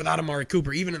 Even without Amari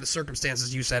Cooper, even in the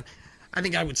circumstances you said, I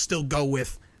think I would still go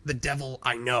with the devil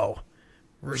I know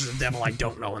versus the devil I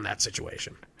don't know in that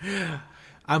situation.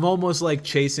 I'm almost like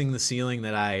chasing the ceiling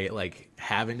that I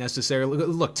haven't necessarily.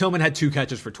 Look, Tillman had 2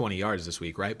 catches for 20 yards this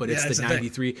week, right? But it's the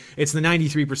 93. It's the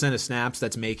 93% of snaps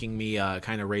that's making me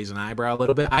kind of raise an eyebrow a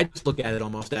little bit. I just look at it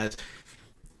almost as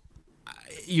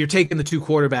you're taking the 2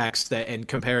 quarterbacks and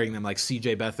comparing them, like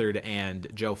CJ Beathard and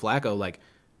Joe Flacco. Like,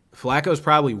 Flacco's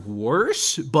probably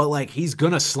worse, but he's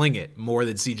gonna sling it more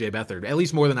than CJ Beathard, at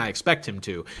least more than I expect him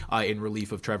to, in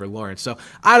relief of Trevor Lawrence. So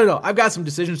I don't know. I've got some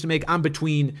decisions to make. I'm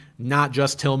between not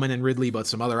just Tillman and Ridley, but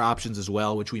some other options as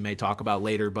well, which we may talk about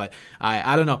later. But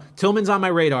I don't know. Tillman's on my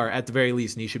radar at the very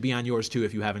least, and he should be on yours too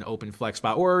if you have an open flex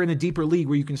spot or in a deeper league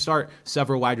where you can start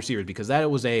several wide receivers, because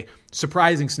that was a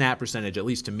surprising snap percentage, at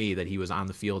least to me, that he was on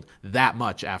the field that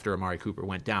much after Amari Cooper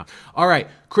went down. All right,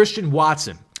 Christian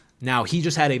Watson. Now, he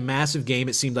just had a massive game.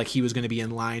 It seemed like he was going to be in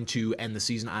line to end the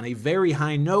season on a very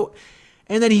high note.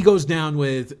 And then he goes down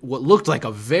with what looked like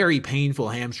a very painful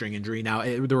hamstring injury. Now,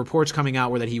 the reports coming out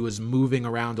were that he was moving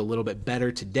around a little bit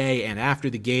better today and after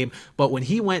the game. But when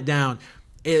he went down,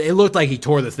 it looked like he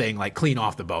tore the thing like clean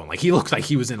off the bone. Like he looked like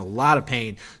he was in a lot of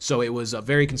pain. So it was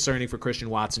very concerning for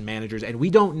Christian Watson managers. And we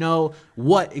don't know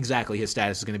what exactly his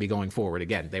status is going to be going forward.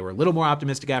 Again, they were a little more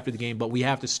optimistic after the game, but we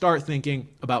have to start thinking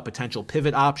about potential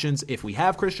pivot options if we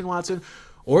have Christian Watson,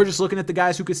 or just looking at the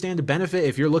guys who could stand to benefit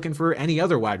if you're looking for any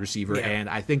other wide receiver. Yeah. And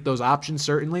I think those options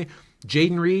certainly,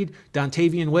 Jaden Reed,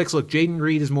 Dontavian Wicks. Look, Jaden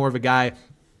Reed is more of a guy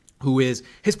who is,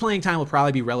 his playing time will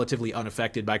probably be relatively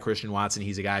unaffected by Christian Watson.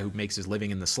 He's a guy who makes his living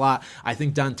in the slot. I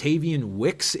think Dontavian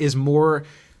Wicks is more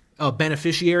a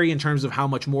beneficiary in terms of how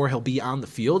much more he'll be on the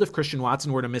field if Christian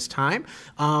Watson were to miss time.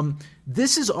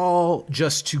 This is all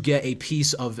just to get a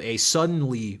piece of a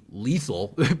suddenly lethal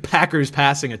Packers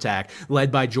passing attack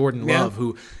led by Jordan Love,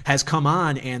 who has come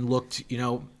on and looked,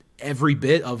 every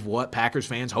bit of what Packers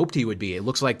fans hoped he would be. It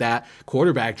looks like that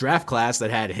quarterback draft class that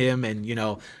had him and,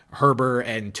 Herbert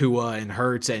and Tua and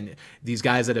Hurts and these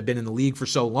guys that have been in the league for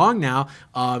so long now.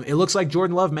 It looks like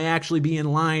Jordan Love may actually be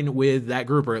in line with that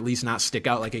group, or at least not stick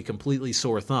out like a completely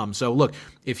sore thumb. So look,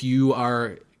 if you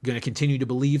are going to continue to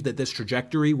believe that this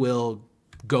trajectory will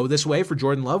go this way for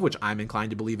Jordan Love, which I'm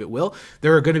inclined to believe it will,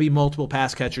 there are going to be multiple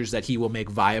pass catchers that he will make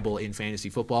viable in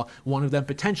fantasy football. One of them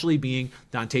potentially being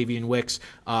Dontavian Wicks.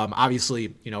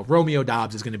 Obviously, Romeo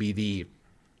Doubs is going to be the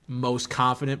most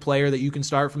confident player that you can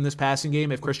start from this passing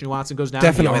game if Christian Watson goes down.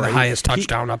 Definitely the highest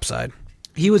touchdown upside.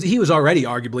 He was already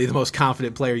arguably the most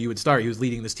confident player you would start. He was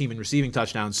leading this team in receiving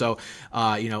touchdowns, so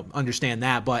understand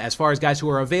that. But as far as guys who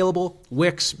are available,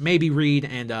 Wicks, maybe Reed,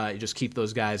 and just keep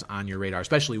those guys on your radar,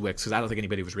 especially Wicks, because I don't think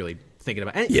anybody was really thinking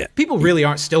about it. And people really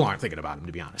still aren't thinking about him,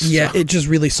 to be honest. Yeah, so. It just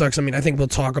really sucks. I mean, I think we'll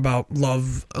talk about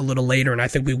Love a little later, and I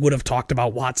think we would have talked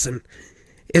about Watson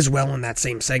as well in that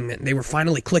same segment. They were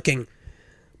finally clicking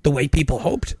the way people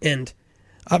hoped, and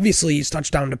obviously he's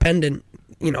touchdown dependent.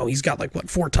 He's got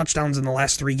 4 touchdowns in the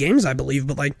last 3 games, I believe.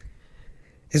 But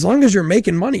as long as you're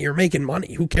making money, you're making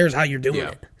money. Who cares how you're doing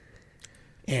it?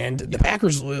 And the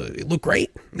Packers look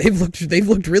great. They've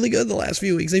looked really good the last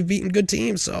few weeks. They've beaten good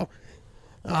teams. So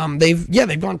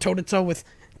they've gone toe to toe with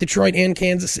Detroit and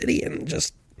Kansas City and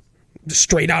just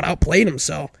straight out outplayed them.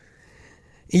 So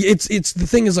it's the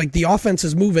thing is the offense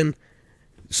is moving.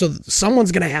 So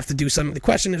someone's going to have to do something. The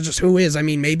question is just who is. I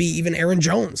mean, maybe even Aaron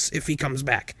Jones, if he comes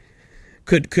back,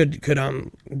 could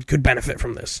benefit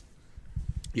from this.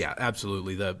 Yeah,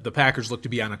 absolutely. The Packers look to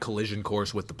be on a collision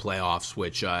course with the playoffs,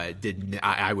 which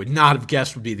I would not have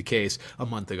guessed would be the case a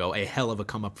month ago. A hell of a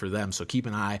come up for them. So keep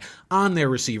an eye on their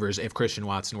receivers if Christian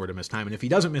Watson were to miss time. And if he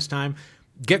doesn't miss time,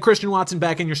 get Christian Watson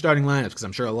back in your starting lineups, because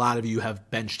I'm sure a lot of you have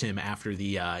benched him after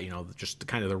the just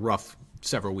kind of the rough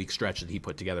several week stretch that he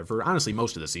put together for honestly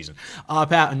most of the season.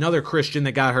 Pat, another Christian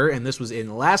that got hurt, and this was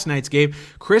in last night's game.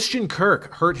 Christian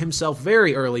Kirk hurt himself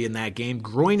very early in that game.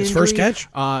 Groin injury. His first catch?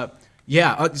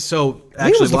 So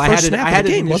actually, I had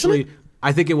it initially. Wasn't it?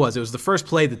 I think it was. It was the first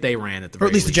play that they ran at the very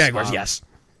least least. The Jaguars, yes.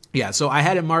 Yeah, so I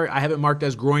have it marked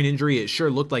as groin injury. It sure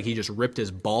looked like he just ripped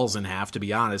his balls in half, to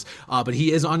be honest. But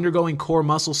he is undergoing core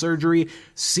muscle surgery.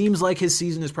 Seems like his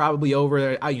season is probably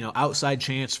over. Outside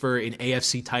chance for an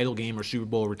AFC title game or Super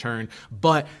Bowl return,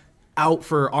 but out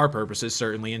for our purposes,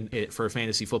 certainly for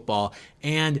fantasy football.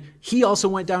 And he also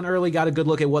went down early, got a good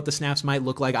look at what the snaps might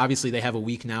look like. Obviously, they have a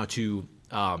week now to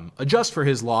adjust for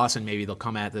his loss, and maybe they'll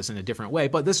come at this in a different way.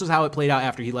 But this was how it played out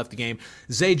after he left the game.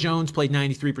 Zay Jones played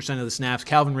 93% of the snaps,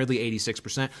 Calvin Ridley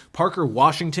 86%, Parker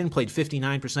Washington played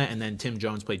 59%, and then Tim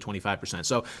Jones played 25%.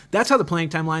 So that's how the playing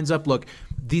time lines up. Look,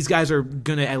 these guys are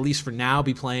going to, at least for now,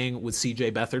 be playing with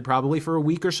C.J. Beathard probably for a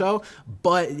week or so.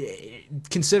 But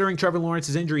considering Trevor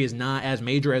Lawrence's injury is not as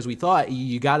major as we thought,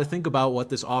 you got to think about what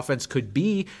this offense could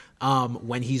be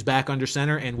when he's back under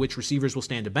center, and which receivers will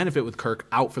stand to benefit with Kirk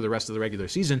out for the rest of the regular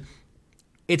season.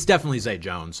 It's definitely Zay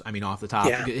Jones. I mean, off the top.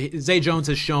 Yeah. Zay Jones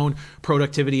has shown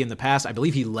productivity in the past. I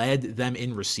believe he led them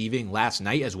in receiving last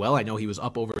night as well. I know he was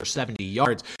up over 70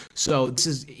 yards. So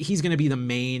he's going to be the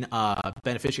main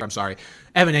beneficiary. I'm sorry.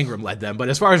 Evan Engram led them. But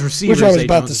as far as receivers, which I was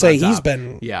about to say, he's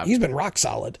been rock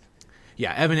solid.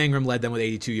 Yeah, Evan Engram led them with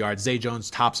 82 yards. Zay Jones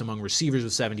tops among receivers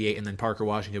with 78, and then Parker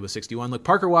Washington with 61. Look,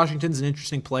 Parker Washington's an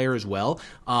interesting player as well,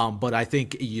 but I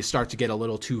think you start to get a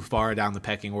little too far down the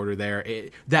pecking order there.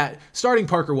 That starting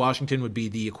Parker Washington would be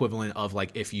the equivalent of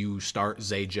if you start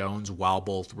Zay Jones while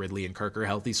both Ridley and Kirk are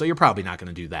healthy, so you're probably not going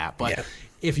to do that. But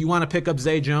if you want to pick up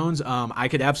Zay Jones, I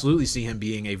could absolutely see him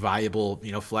being a viable,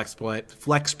 flex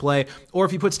play. Or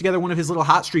if he puts together one of his little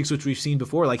hot streaks, which we've seen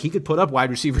before, like he could put up wide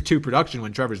receiver 2 production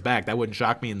when Trevor's back. That wouldn't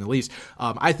shock me in the least.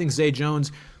 I think Zay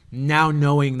Jones, now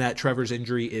knowing that Trevor's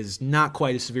injury is not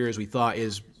quite as severe as we thought,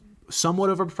 is somewhat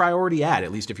of a priority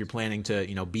at least if you're planning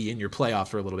to, be in your playoffs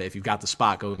for a little bit. If you've got the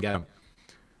spot, go and get him.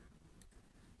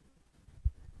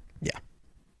 Yeah.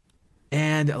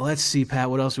 And let's see, Pat,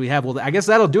 what else do we have? Well, I guess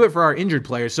that'll do it for our injured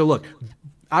players. So look,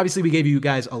 obviously we gave you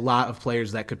guys a lot of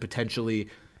players that could potentially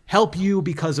help you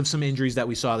because of some injuries that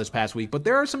we saw this past week, but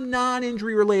there are some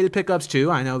non-injury related pickups too.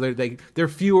 I know they're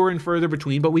fewer and further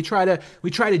between, but we try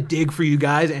to dig for you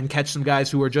guys and catch some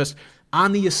guys who are just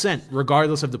on the ascent,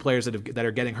 regardless of the players that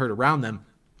are getting hurt around them.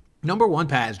 Number 1,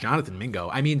 Pat, is Jonathan Mingo.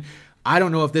 I mean, I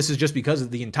don't know if this is just because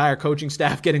of the entire coaching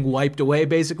staff getting wiped away,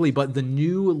 basically, but the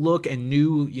new look and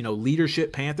new,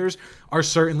 leadership Panthers are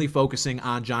certainly focusing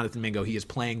on Jonathan Mingo. He is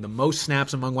playing the most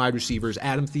snaps among wide receivers.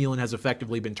 Adam Thielen has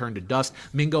effectively been turned to dust.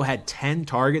 Mingo had 10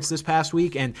 targets this past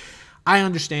week, and I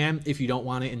understand if you don't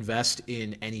want to invest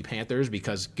in any Panthers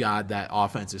because, God, that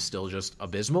offense is still just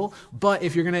abysmal. But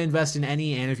if you're going to invest in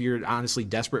any, and if you're honestly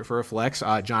desperate for a flex,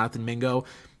 Jonathan Mingo,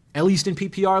 at least in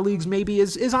PPR leagues, maybe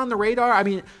is on the radar. I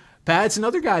mean, Pat, it's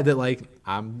another guy that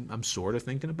I'm sort of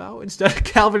thinking about instead of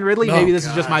Calvin Ridley. Maybe this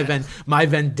is just my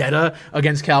vendetta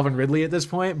against Calvin Ridley at this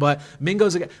point. But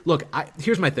Mingo's a guy. Look,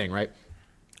 here's my thing, right?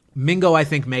 Mingo, I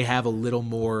think, may have a little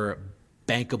more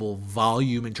bankable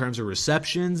volume in terms of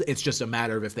receptions. It's just a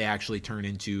matter of if they actually turn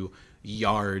into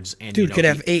yards. And dude could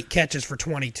have 8 catches for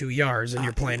 22 yards, and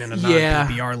you're playing in a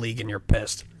non-PPR league, and you're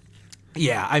pissed.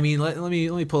 Yeah, I mean, let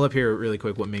me pull up here really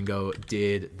quick what Mingo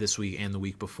did this week and the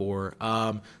week before.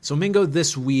 So Mingo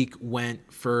this week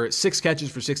went for 6 catches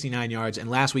for 69 yards, and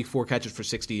last week 4 catches for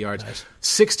 60 yards. Nice.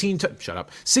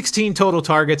 16 total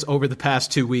targets over the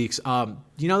past 2 weeks.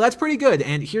 That's pretty good.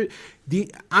 And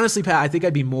honestly, Pat, I think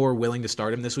I'd be more willing to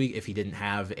start him this week if he didn't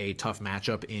have a tough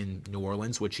matchup in New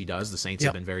Orleans, which he does. The Saints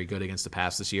have been very good against the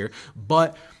pass this year,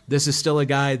 but this is still a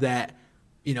guy that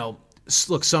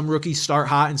look, some rookies start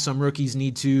hot and some rookies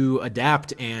need to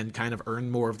adapt and kind of earn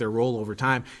more of their role over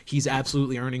time. He's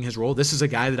absolutely earning his role. This is a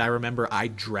guy that I remember I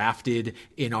drafted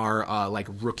in our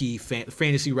rookie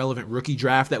fantasy relevant rookie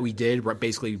draft that we did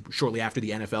basically shortly after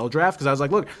the NFL draft, because I was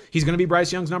like, look, he's going to be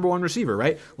Bryce Young's number 1 receiver,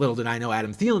 right? Little did I know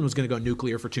Adam Thielen was going to go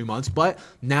nuclear for 2 months, but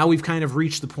now we've kind of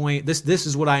reached the point. This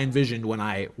is what I envisioned when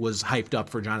I was hyped up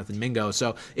for Jonathan Mingo.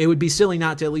 So it would be silly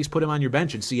not to at least put him on your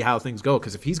bench and see how things go,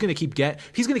 because if he's going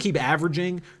to keep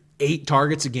averaging 8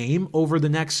 targets a game over the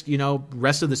next,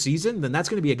 rest of the season, then that's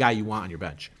going to be a guy you want on your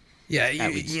bench. Yeah,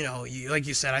 like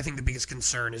you said, I think the biggest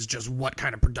concern is just what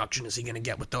kind of production is he going to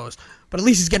get with those. But at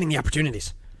least he's getting the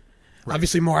opportunities. Right.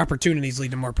 Obviously, more opportunities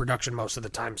lead to more production most of the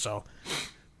time. So,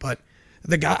 but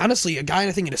a guy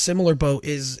I think in a similar boat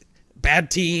is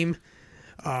bad team,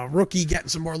 rookie getting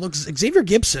some more looks. Xavier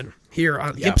Gibson here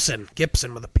on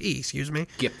Gibson with a P, excuse me.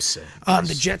 Gibson.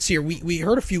 The Jets here. We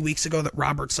heard a few weeks ago that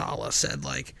Robert Saleh said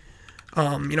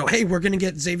hey, we're gonna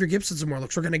get Xavier Gibson some more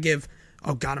looks. We're gonna give.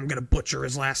 Oh God, I'm gonna butcher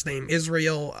his last name.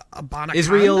 Israel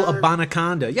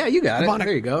Abanaconda. Yeah, you got it.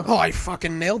 There you go. Oh, I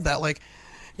fucking nailed that.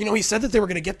 He said that they were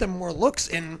gonna get them more looks,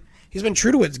 and he's been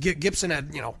true to it. Gibson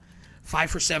had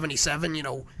 5 for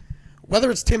 77.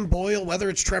 Whether it's Tim Boyle, whether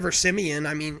it's Trevor Siemian,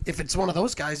 I mean, if it's one of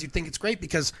those guys, you'd think it's great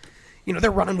because,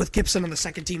 they're running with Gibson on the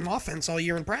second team offense all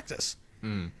year in practice.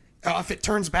 If it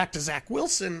turns back to Zach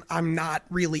Wilson, I'm not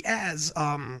really as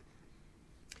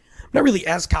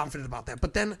confident about that.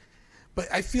 But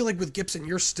I feel like with Gibson,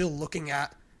 you're still looking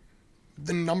at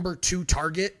the number 2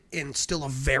 target in still a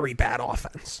very bad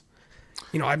offense.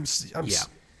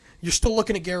 You're still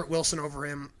looking at Garrett Wilson over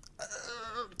him.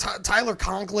 Tyler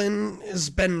Conklin has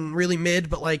been really mid,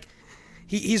 but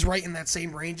he's right in that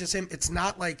same range as him. It's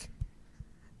not going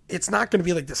to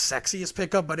be like the sexiest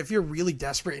pickup, but if you're really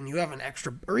desperate and you have an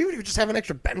extra, or even if you just have an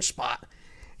extra bench spot,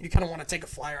 you kind of want to take a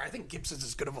flyer. I think Gibson's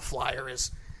as good of a flyer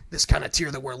as this kind of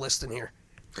tier that we're listing here.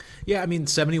 Yeah, I mean,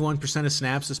 71% of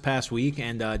snaps this past week,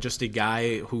 and just a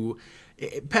guy who,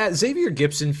 Pat, Xavier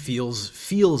Gibson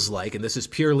feels like, and this is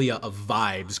purely a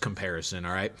vibes comparison,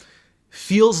 all right,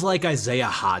 feels like Isaiah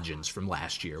Hodgins from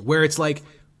last year, where it's like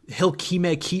he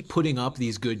may keep putting up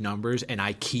these good numbers, and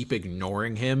I keep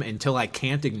ignoring him until I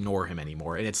can't ignore him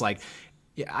anymore. And it's like,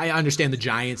 I understand the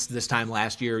Giants this time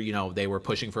last year, they were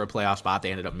pushing for a playoff spot.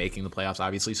 They ended up making the playoffs,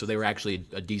 obviously, so they were actually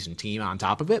a decent team on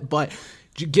top of it. But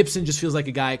Gibson just feels like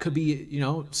a guy, it could be,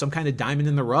 some kind of diamond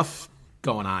in the rough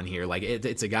going on here. Like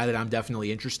it's a guy that I'm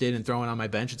definitely interested in throwing on my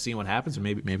bench and seeing what happens.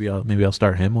 And maybe I'll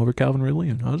start him over Calvin Ridley.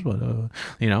 Who knows? But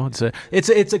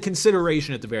it's a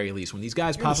consideration at the very least. When these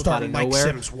guys pop up out of Mike nowhere,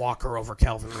 Sims Walker over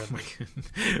Calvin Ridley.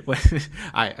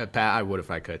 I would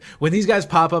if I could. When these guys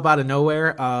pop up out of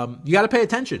nowhere, you got to pay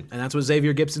attention, and that's what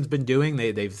Xavier Gibson's been doing.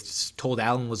 They've told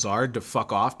Alan Lazard to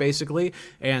fuck off basically,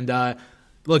 and.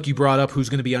 Look, you brought up who's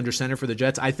going to be under center for the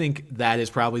Jets. I think that is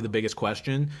probably the biggest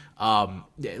question.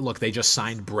 Look, they just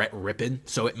signed Brett Rippon,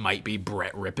 so it might be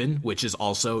Brett Rippon, which is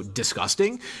also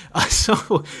disgusting.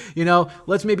 So,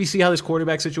 let's maybe see how this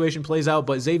quarterback situation plays out.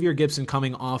 But Xavier Gibson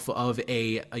coming off of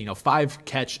a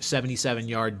 5-catch,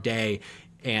 77-yard day,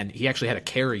 and he actually had a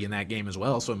carry in that game as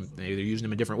well, so maybe they're using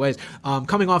him in different ways.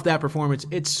 Coming off that performance,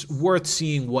 it's worth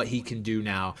seeing what he can do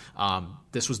now.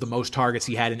 This was the most targets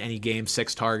he had in any game,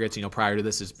 6 targets. Prior to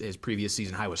this, his previous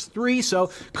season high was 3, so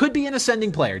could be an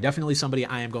ascending player. Definitely somebody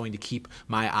I am going to keep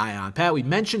my eye on. Pat, we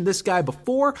mentioned this guy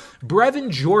before,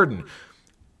 Brevin Jordan.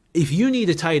 If you need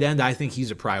a tight end, I think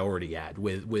he's a priority ad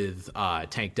with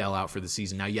Tank Dell out for the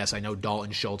season. Now, yes, I know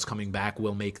Dalton Schultz coming back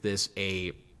will make this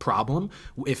a problem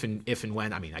if and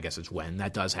when, I guess it's when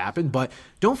that does happen, but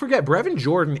don't forget Brevin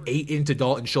Jordan ate into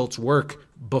Dalton Schultz's work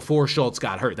before Schultz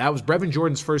got hurt. That was Brevin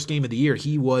Jordan's first game of the year.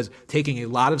 He was taking a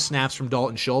lot of snaps from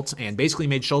Dalton Schultz and basically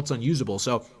made Schultz unusable.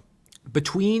 So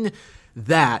between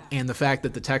that and the fact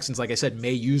that the Texans, like I said,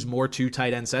 may use more 2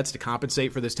 tight end sets to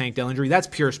compensate for this Tank Dell injury, that's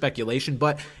pure speculation,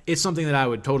 but it's something that I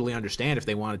would totally understand if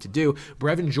they wanted to do.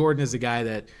 Brevin Jordan is the guy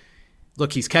that,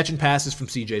 look, he's catching passes from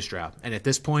C.J. Stroud. And at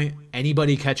this point,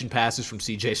 anybody catching passes from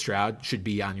C.J. Stroud should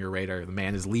be on your radar. The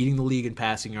man is leading the league in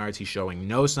passing yards. He's showing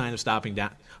no sign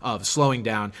of slowing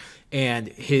down. And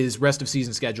his rest of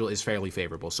season schedule is fairly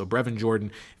favorable. So Brevin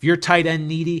Jordan, if you're tight end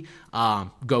needy,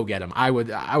 go get him. I would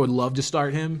love to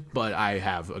start him, but I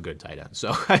have a good tight end.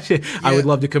 So I would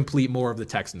love to complete more of the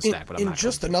Texan stack, but I'm not.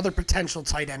 Just another potential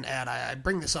tight end ad, I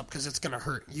bring this up because it's going to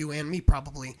hurt you and me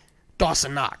probably,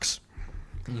 Dawson Knox.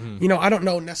 Mm-hmm. I don't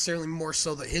know necessarily more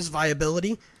so that his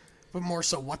viability, but more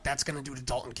so what that's going to do to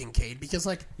Dalton Kincaid. Because,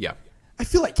 I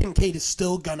feel like Kincaid is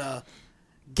still going to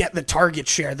get the target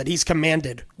share that he's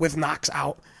commanded with Knox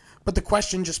out. But the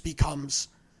question just becomes,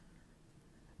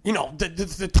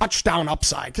 the touchdown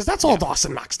upside. Because that's all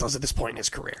Dawson Knox does at this point in his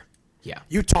career. Yeah.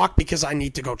 You talk because I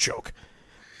need to go choke.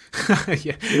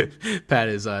 Yeah, Pat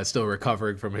is still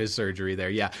recovering from his surgery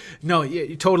there. Yeah. No,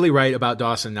 you're totally right about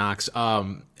Dawson Knox.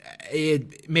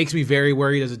 It makes me very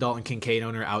worried as a Dalton Kincaid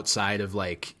owner outside of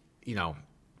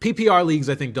PPR leagues.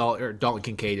 I think Dalton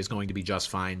Kincaid is going to be just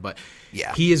fine, but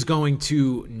he is going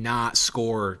to not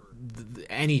score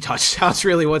any touchdowns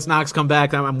really once Knox come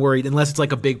back. I'm worried unless it's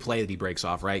like a big play that he breaks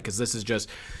off, right? Because this is just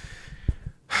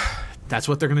that's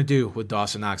what they're going to do with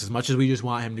Dawson Knox. As much as we just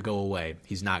want him to go away,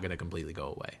 he's not going to completely go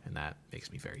away, and that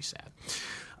makes me very sad.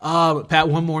 Pat,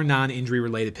 one more non-injury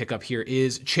related pickup here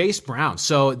is Chase Brown.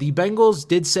 So the Bengals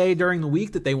did say during the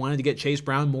week that they wanted to get Chase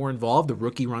Brown more involved, the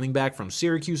rookie running back from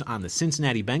Syracuse on the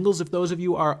Cincinnati Bengals. If those of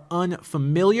you are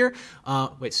unfamiliar,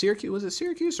 Syracuse, was it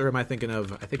Syracuse or am I thinking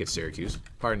of, I think it's Syracuse.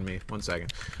 Pardon me, 1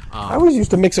 second. I always used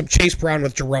to mix up Chase Brown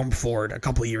with Jerome Ford a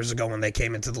couple of years ago when they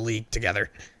came into the league together.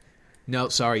 No,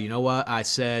 sorry. You know what? I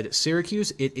said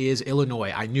Syracuse. It is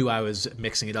Illinois. I knew I was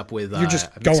mixing it up with. You're just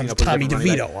going with Tommy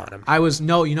DeVito on him.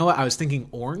 No, you know what? I was thinking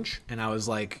orange, and I was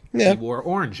like, he wore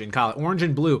orange in college, orange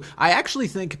and blue. I actually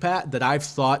think, Pat, that I've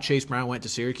thought Chase Brown went to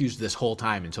Syracuse this whole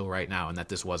time until right now, and that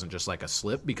this wasn't just like a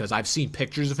slip because I've seen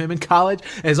pictures of him in college.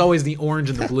 And it's always the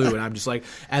orange and the blue, and I'm just like,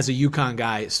 as a UConn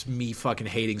guy, me fucking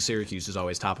hating Syracuse is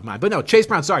always top of mind. But no, Chase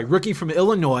Brown, sorry, rookie from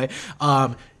Illinois,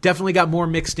 definitely got more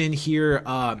mixed in here.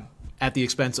 At the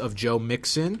expense of Joe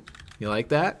Mixon. You like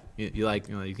that? You like,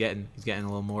 he's getting a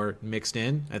little more mixed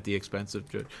in at the expense of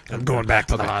Joe. I'm going back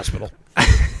to the hospital.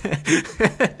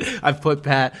 I've put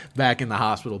Pat back in the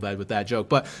hospital bed with that joke.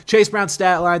 But Chase Brown's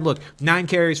stat line, look, 9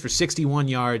 carries for 61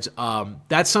 yards.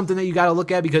 That's something that you got to look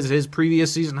at because his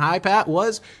previous season high, Pat,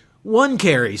 was 1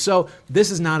 carry. So this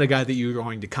is not a guy that you're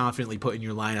going to confidently put in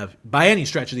your lineup by any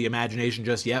stretch of the imagination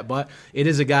just yet, but it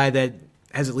is a guy that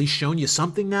has at least shown you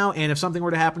something now, and if something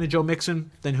were to happen to Joe Mixon,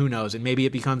 then who knows? And maybe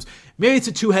it's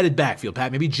a 2-headed backfield,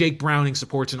 Pat. Maybe Jake Browning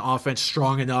supports an offense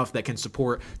strong enough that can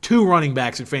support 2 running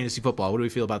backs in fantasy football. What do we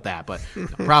feel about that? But no,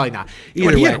 probably not.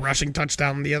 Either way, had a rushing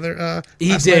touchdown the other.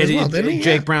 He did. Well, didn't he?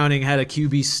 Jake Browning had a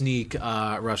QB sneak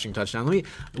rushing touchdown.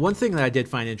 One thing that I did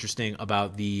find interesting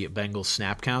about the Bengals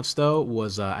snap counts, though,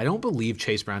 was I don't believe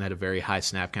Chase Brown had a very high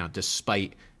snap count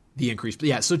despite the increase.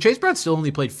 Yeah, so Chase Brown still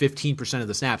only played 15% of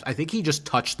the snaps. I think he just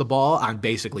touched the ball on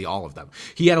basically all of them.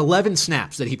 He had 11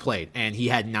 snaps that he played, and he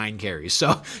had 9 carries.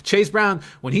 So Chase Brown,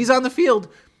 when he's on the field,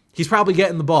 He's probably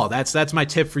getting the ball. That's my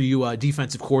tip for you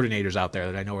defensive coordinators out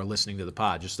there that I know are listening to the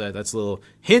pod. Just that's a little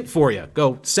hint for you.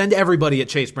 Go send everybody at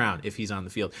Chase Brown if he's on the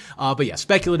field. But yeah,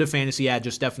 speculative fantasy ad,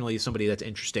 just definitely somebody that's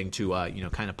interesting to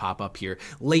kind of pop up here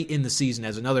late in the season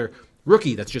as another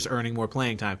rookie that's just earning more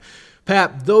playing time.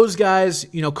 Pat, those guys,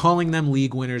 calling them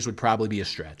league winners would probably be a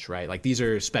stretch, right? Like these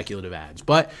are speculative ads,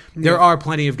 but there are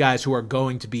plenty of guys who are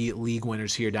going to be league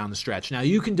winners here down the stretch. Now,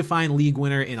 you can define league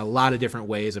winner in a lot of different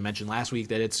ways. I mentioned last week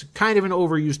that it's kind of an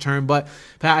overused term, but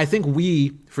Pat, I think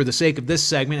we, for the sake of this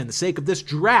segment and the sake of this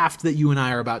draft that you and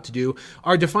I are about to do,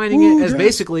 are defining it as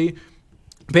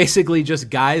basically just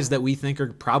guys that we think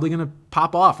are probably going to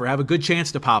pop off or have a good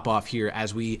chance to pop off here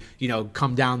as we,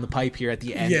 come down the pipe here at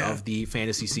the end of the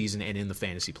fantasy season and in the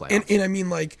fantasy playoffs. And I mean,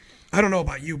 like, I don't know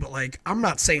about you, but, like, I'm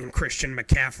not saying Christian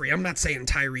McCaffrey. I'm not saying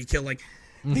Tyreek Hill. Like,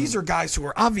 these are guys who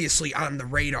are obviously on the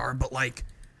radar, but, like,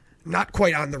 not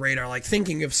quite on the radar. Like,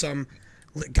 thinking of some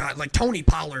guy, like Tony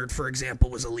Pollard, for example,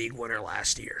 was a league winner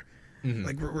last year.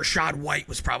 Like, Rashad White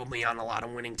was probably on a lot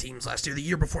of winning teams last year. The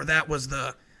year before that was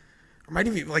might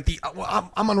even like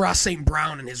I'm on Ross St.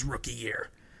 Brown in his rookie year.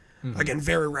 Again,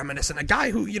 very reminiscent. A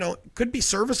guy who, could be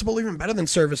serviceable, even better than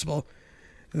serviceable,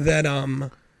 that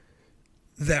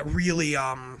really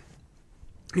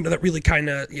kind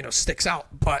of, sticks out.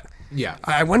 But yeah,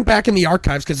 I went back in the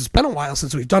archives because it's been a while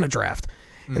since we've done a draft.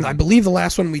 And I believe the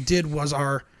last one we did was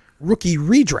our rookie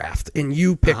redraft, and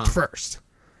you picked first.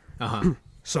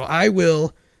 So I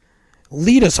will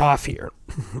lead us off here.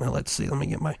 Well, let's see. Let me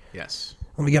get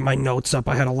my notes up.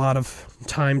 I had a lot of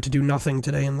time to do nothing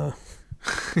today in the...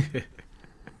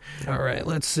 All right,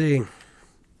 let's see.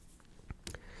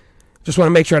 Just want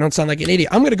to make sure I don't sound like an idiot.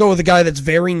 I'm going to go with a guy that's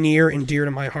very near and dear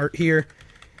to my heart here.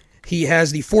 He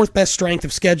has the fourth best strength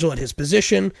of schedule at his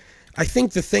position. I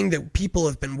think the thing that people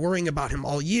have been worrying about him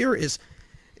all year is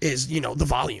the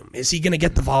volume. Is he going to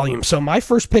get the volume? So my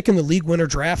first pick in the league winner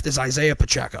draft is Isaiah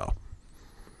Pacheco.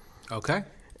 Okay.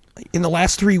 In the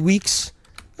last 3 weeks...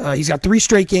 he's got 3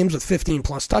 straight games with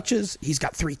 15-plus touches. He's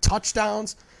got 3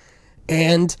 touchdowns,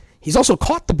 and he's also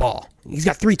caught the ball. He's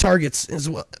got 3 targets as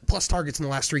well, plus targets in the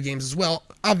last 3 games as well,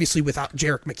 obviously without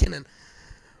Jerick McKinnon.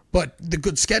 But the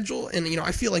good schedule, and,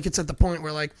 I feel like it's at the point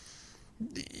where, like,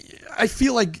 I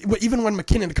feel like even when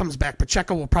McKinnon comes back,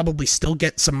 Pacheco will probably still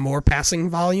get some more passing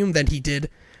volume than he did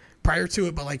prior to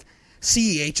it. But, like,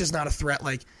 CEH is not a threat.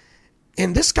 Like,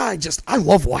 and this guy I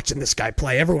love watching this guy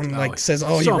play. Everyone says,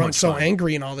 he runs so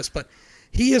angry and all this, but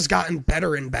he has gotten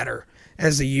better and better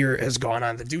as the year has gone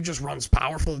on. The dude just runs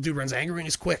powerful. The dude runs angry and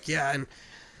he's quick. Yeah. And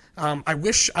I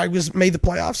wish I made the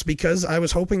playoffs because I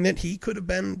was hoping that he could have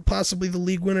been possibly the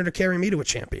league winner to carry me to a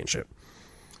championship.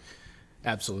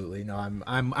 Absolutely. No,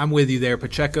 I'm with you there.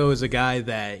 Pacheco is a guy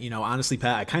that, honestly,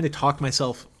 Pat, I kind of talked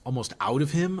myself almost out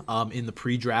of him in the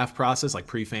pre-draft process, like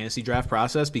pre-fantasy draft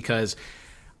process, because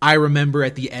I remember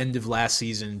at the end of last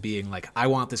season being like, I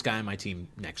want this guy on my team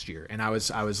next year. And I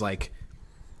was like,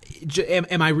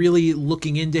 am I really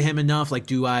looking into him enough? Like,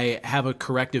 do I have a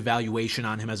correct evaluation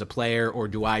on him as a player, or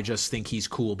do I just think he's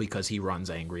cool because he runs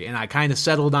angry? And I kind of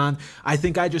settled on, I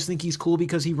just think he's cool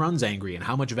because he runs angry. And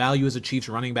how much value is a Chiefs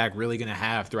running back really going to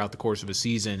have throughout the course of a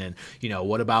season? And,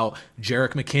 what about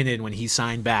Jerick McKinnon when he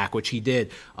signed back, which he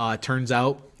did? Turns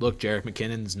out, look, Jerick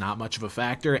McKinnon's not much of a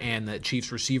factor, and the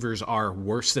Chiefs receivers are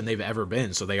worse than they've ever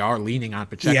been. So they are leaning on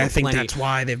Pacheco. Yeah, I think that's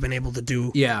why they've been able to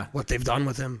do what they've done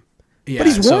with him. Yeah,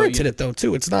 but he's warranted it, though,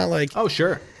 too. It's not like... Oh,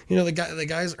 sure. The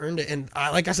guy's earned it. And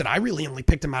like I said, I really only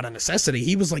picked him out of necessity.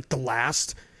 He was like the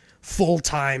last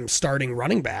full-time starting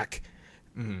running back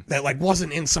that like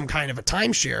wasn't in some kind of a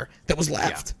timeshare that was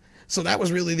left. Yeah. So that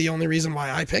was really the only reason why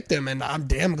I picked him, and I'm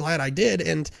damn glad I did.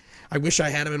 And I wish I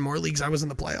had him in more leagues. I was in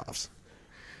the playoffs.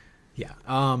 Yeah.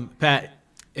 Pat,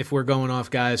 if we're going off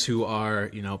guys who are,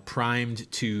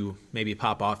 primed to maybe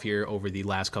pop off here over the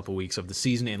last couple weeks of the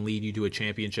season and lead you to a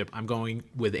championship, I'm going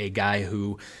with a guy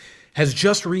who has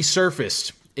just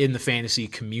resurfaced in the fantasy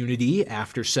community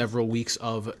after several weeks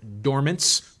of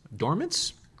dormancy?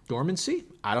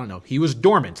 I don't know. He was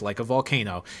dormant like a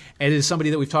volcano. It is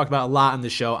somebody that we've talked about a lot on the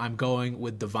show. I'm going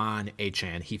with Devon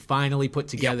Achane. He finally put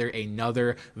together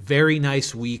another very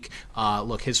nice week.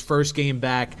 Look, his first game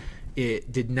back,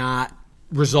 it did not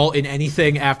result in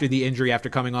anything after the injury after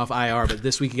coming off IR, but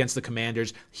this week against the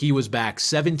Commanders, he was back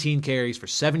 17 carries for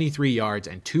 73 yards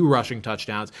and 2 rushing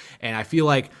touchdowns, and I feel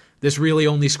like this really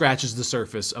only scratches the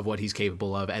surface of what he's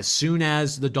capable of. As soon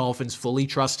as the Dolphins fully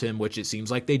trust him, which it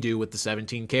seems like they do with the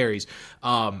 17 carries,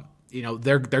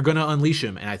 they're going to unleash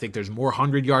him, and I think there's more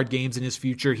 100-yard games in his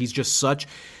future. He's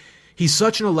He's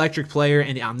such an electric player,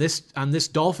 and on this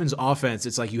Dolphins offense,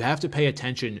 it's like you have to pay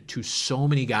attention to so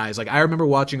many guys. Like I remember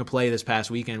watching a play this past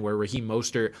weekend where Raheem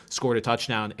Mostert scored a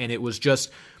touchdown, and it was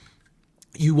just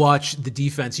you watch the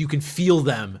defense, you can feel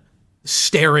them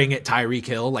staring at Tyreek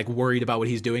Hill, like worried about what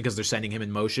he's doing because they're sending him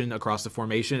in motion across the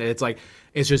formation. And it's like,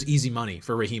 it's just easy money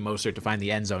for Raheem Mostert to find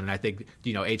the end zone. And I think,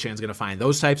 Achan's going to find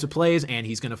those types of plays, and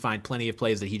he's going to find plenty of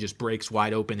plays that he just breaks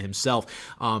wide open himself.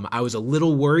 I was a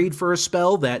little worried for a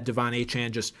spell that Devon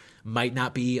Achan just might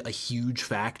not be a huge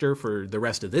factor for the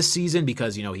rest of this season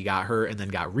because, he got hurt and then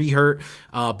got re-hurt.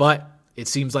 But it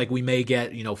seems like we may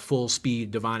get, full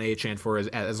speed Devon Achan for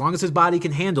as long as his body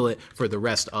can handle it for the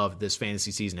rest of this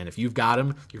fantasy season. And if you've got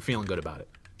him, you're feeling good about it.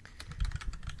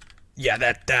 Yeah,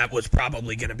 that was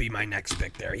probably going to be my next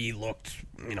pick there. He looked,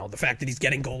 the fact that he's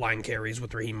getting goal line carries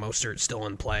with Raheem Mostert still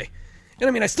in play.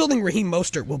 And I still think Raheem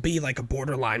Mostert will be like a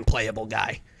borderline playable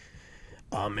guy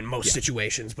in most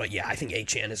situations. But yeah, I think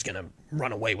Achan is going to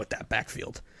run away with that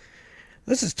backfield.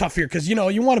 This is tough here because, you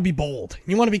want to be bold.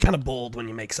 You want to be kind of bold when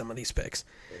you make some of these picks.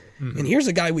 Mm-hmm. And here's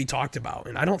a guy we talked about,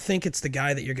 and I don't think it's the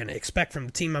guy that you're going to expect from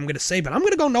the team I'm going to say, but I'm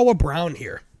going to go Noah Brown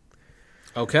here.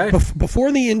 Okay.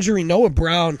 Before the injury, Noah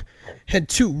Brown had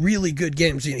 2 really good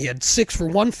games. He had 6 for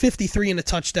 153 and a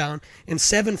touchdown and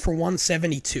 7 for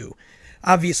 172.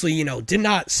 Obviously, did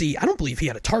not see, I don't believe he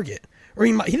had a target. Or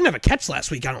he didn't have a catch last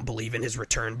week, I don't believe, in his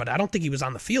return, but I don't think he was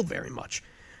on the field very much.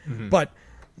 Mm-hmm. But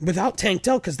without Tank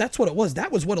Dell, because that's what it was.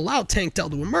 That was what allowed Tank Dell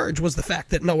to emerge, was the fact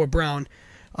that Noah Brown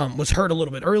was hurt a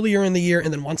little bit earlier in the year,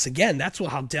 and then once again, that's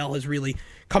how Dell has really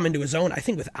come into his own. I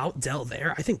think without Dell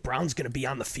there, I think Brown's going to be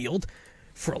on the field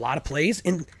for a lot of plays.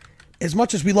 And as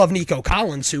much as we love Nico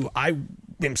Collins, who I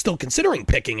am still considering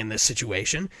picking in this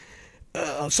situation,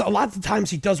 so a lot of the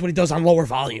times he does what he does on lower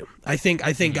volume. I think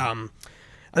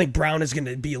Brown is going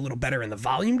to be a little better in the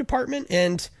volume department,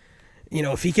 and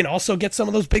if he can also get some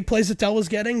of those big plays that Dell was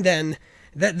getting, then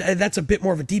that's a bit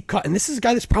more of a deep cut. And this is a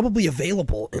guy that's probably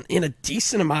available in a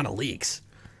decent amount of leagues.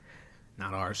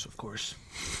 Not ours, of course.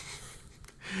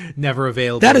 Never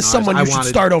available. That is someone you should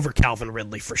start over Calvin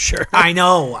Ridley for sure. I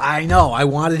know. I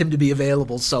wanted him to be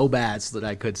available so bad so that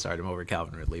I could start him over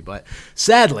Calvin Ridley. But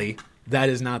sadly, that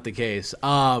is not the case.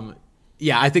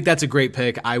 Yeah, I think that's a great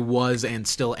pick. I was and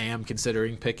still am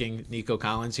considering picking Nico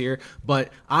Collins here.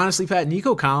 But honestly, Pat,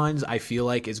 Nico Collins, I feel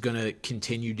like, is going to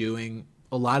continue doing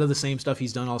a lot of the same stuff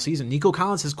he's done all season. Nico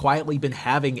Collins has quietly been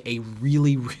having a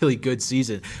really, really good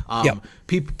season.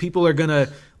 People are going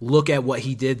to look at what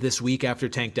he did this week after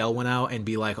Tank Dell went out and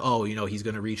be like, oh, he's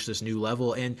going to reach this new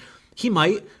level. And he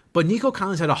might, but Nico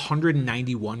Collins had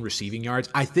 191 receiving yards.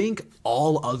 I think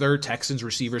all other Texans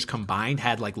receivers combined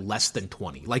had like less than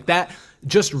 20. Like that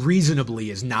just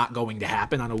reasonably is not going to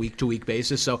happen on a week-to-week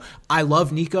basis. So I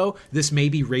love Nico. This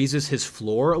maybe raises his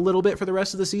floor a little bit for the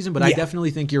rest of the season, but I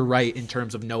definitely think you're right in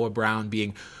terms of Noah Brown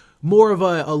being more of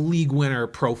a league winner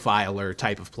profiler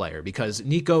type of player because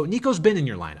Nico's been in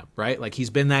your lineup, right? Like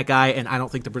he's been that guy, and I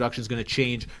don't think the production is going to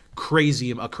change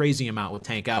a crazy amount with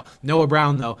Tank out. Noah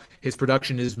Brown, though, his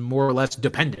production is more or less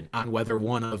dependent on whether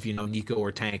one of Nico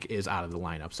or Tank is out of the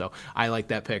lineup. So I like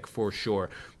that pick for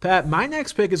sure. Pat, my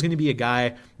next pick is going to be a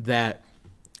guy that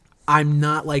I'm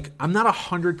not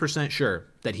 100% sure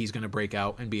that he's going to break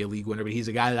out and be a league winner, but he's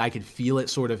a guy that I could feel it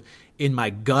sort of in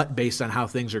my gut based on how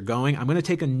things are going. I'm going to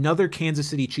take another Kansas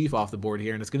City Chief off the board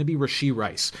here, and it's going to be Rashee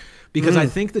Rice because I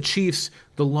think the Chiefs,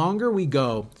 the longer we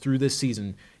go through this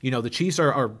season, the Chiefs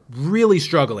are really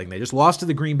struggling. They just lost to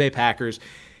the Green Bay Packers.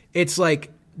 It's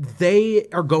like they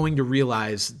are going to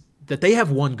realize that they have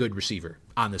one good receiver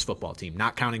on this football team,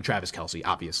 not counting Travis Kelce,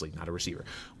 obviously not a receiver.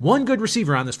 One good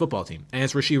receiver on this football team, and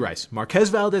it's Rashee Rice. Marquez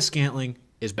Valdez-Scantling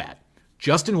is bad.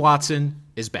 Justin Watson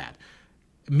is bad.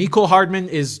 Mecole Hardman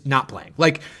is not playing.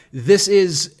 Like, this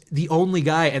is the only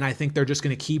guy, and I think they're just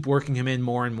going to keep working him in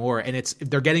more and more. And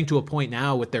they're getting to a point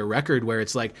now with their record where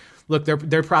it's like, look,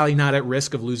 they're probably not at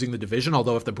risk of losing the division,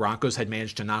 although if the Broncos had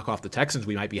managed to knock off the Texans,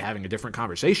 we might be having a different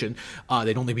conversation.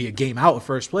 They'd only be a game out of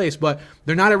first place, but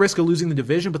they're not at risk of losing the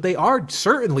division, but they are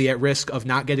certainly at risk of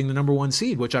not getting the number 1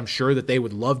 seed, which I'm sure that they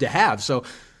would love to have. So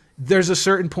there's a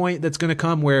certain point that's going to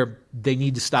come where they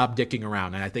need to stop dicking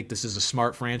around. And I think this is a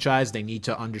smart franchise. They need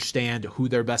to understand who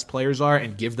their best players are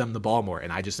and give them the ball more.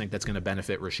 And I just think that's going to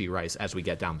benefit Rashee Rice as we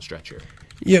get down the stretch here.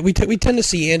 Yeah, we tend to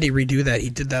see Andy redo that.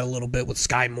 He did that a little bit with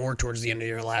Sky Moore towards the end of the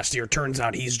year last year. Turns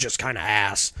out he's just kind of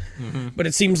ass. Mm-hmm. But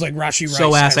it seems like Rashee Rice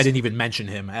so ass I didn't even mention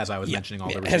him as I was mentioning all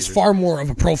the receivers. Has far more of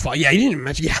a profile. Yeah, he didn't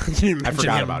mention I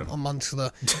forgot about him amongst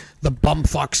the bum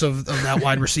fucks of that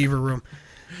wide receiver room.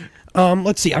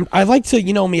 Let's see. I like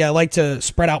to, me, I like to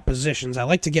spread out positions. I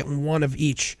like to get one of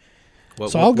each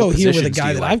So I'll go here with a positions guy do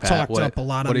you that like, I've Pat? talked up a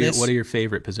lot on this. What are your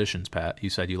favorite positions, Pat? You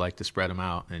said you like to spread them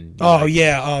out.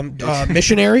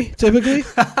 Missionary typically.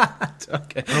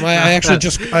 Okay. I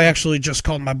actually just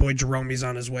called my boy Jerome. He's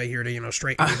on his way here to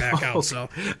straighten me back out. So.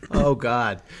 Oh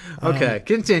God. Okay,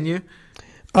 continue.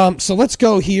 So let's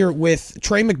go here with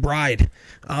Trey McBride,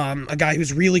 a guy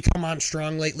who's really come on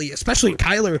strong lately, especially in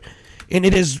Kyler, and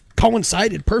it has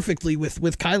coincided perfectly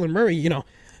with Kyler Murray.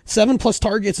 7+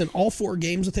 targets in all 4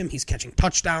 games with him. He's catching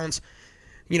touchdowns.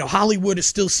 Hollywood is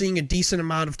still seeing a decent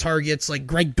amount of targets. Like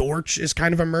Greg Dortch is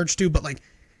kind of emerged too, but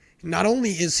not only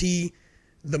is he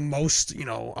the most,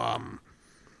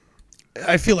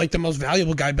 I feel like the most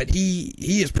valuable guy, but he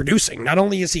is producing. Not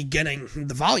only is he getting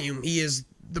the volume, he is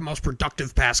the most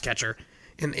productive pass catcher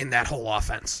in that whole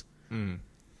offense.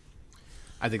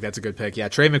 I think that's a good pick. Yeah,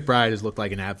 Trey McBride has looked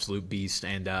like an absolute beast,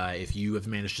 and if you have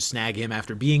managed to snag him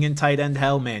after being in tight end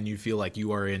hell, man, you feel like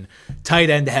you are in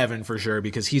tight end heaven for sure,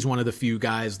 because he's one of the few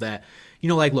guys that,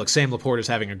 look, Sam Laporta's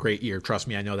having a great year. Trust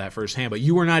me, I know that firsthand, but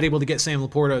you were not able to get Sam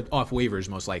Laporta off waivers,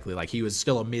 most likely. Like, he was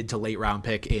still a mid to late round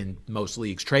pick in most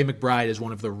leagues. Trey McBride is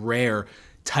one of the rare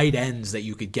tight ends that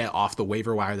you could get off the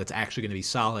waiver wire that's actually going to be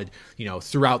solid,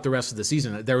 throughout the rest of the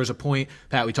season. There was a point,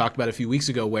 Pat, we talked about a few weeks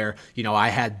ago where, I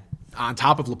had, on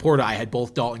top of Laporta, I had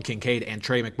both Dalton Kincaid and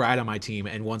Trey McBride on my team,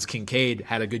 and once Kincaid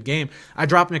had a good game, I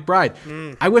dropped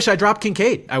McBride. I wish I dropped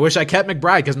Kincaid. I wish I kept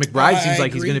McBride, because McBride seems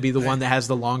like he's going to be the one that has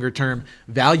the longer-term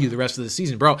value the rest of the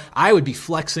season. Bro, I would be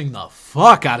flexing the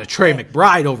fuck out of Trey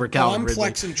McBride over Calvin Ridley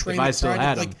flexing Trey if I still McBride,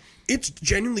 had him. It's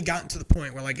genuinely gotten to the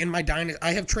point where, in my dynasty,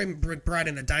 I have Trey McBride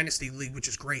in a dynasty league, which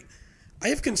is great. I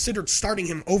have considered starting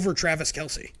him over Travis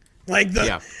Kelce. I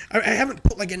haven't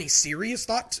put any serious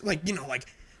thought,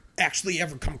 actually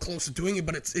ever come close to doing it,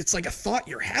 but it's like a thought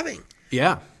you're having.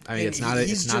 Yeah, I mean, it's not an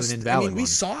invalid one. We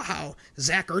saw how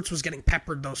Zach Ertz was getting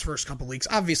peppered those first couple weeks.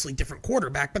 Obviously, different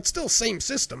quarterback, but still same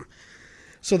system.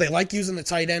 So they like using the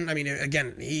tight end. I mean,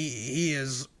 again, he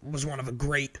was one of a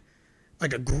great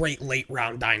late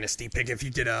round dynasty pick if you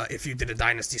did a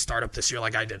dynasty startup this year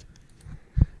like I did.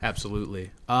 Absolutely.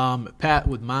 Pat,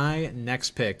 with my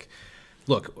next pick,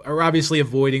 look, we're obviously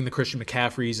avoiding the Christian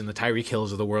McCaffreys and the Tyreek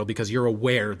Hills of the world because you're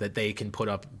aware that they can put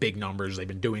up big numbers. They've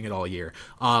been doing it all year.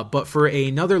 But for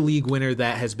another league winner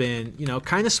that has been,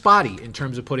 kind of spotty in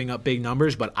terms of putting up big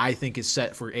numbers, but I think is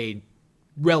set for a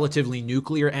relatively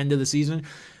nuclear end of the season,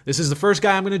 this is the first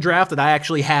guy I'm going to draft that I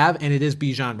actually have, and it is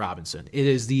Bijan Robinson. It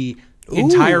is the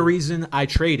entire reason I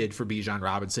traded for Bijan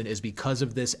Robinson is because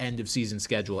of this end of season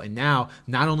schedule. And now,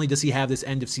 not only does he have this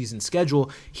end of season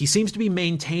schedule, he seems to be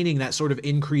maintaining that sort of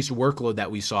increased workload that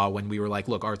we saw when we were like,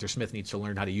 look, Arthur Smith needs to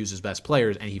learn how to use his best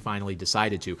players, and he finally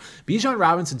decided to. Bijan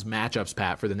Robinson's matchups,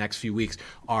 Pat, for the next few weeks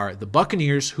are the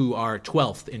Buccaneers, who are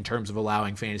 12th in terms of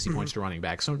allowing fantasy points to running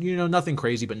backs. So, nothing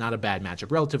crazy, but not a bad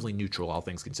matchup. Relatively neutral, all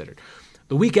things considered.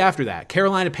 The week after that,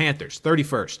 Carolina Panthers,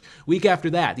 31st. Week after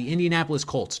that, the Indianapolis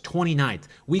Colts, 29th.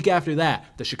 Week after that,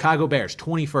 the Chicago Bears,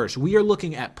 21st. We are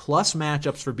looking at plus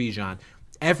matchups for Bijan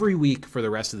every week for the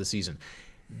rest of the season.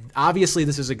 Obviously,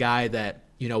 this is a guy that,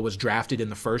 was drafted in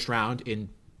the first round in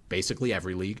basically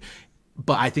every league.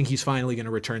 But I think he's finally going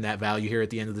to return that value here at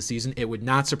the end of the season. It would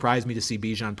not surprise me to see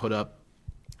Bijan put up,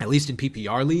 at least in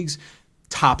PPR leagues,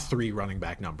 top 3 running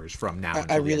back numbers from now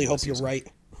until I really hope you're right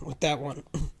with that one.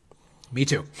 Me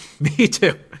too. Me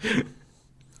too. All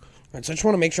right, so I just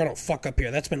want to make sure I don't fuck up here.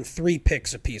 That's been 3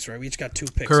 picks apiece, right? We each got 2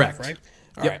 picks Correct. left, right?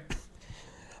 All right.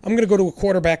 I'm going to go to a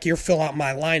quarterback here, fill out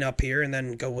my lineup here, and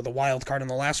then go with a wild card in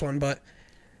the last one. But,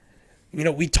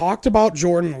 we talked about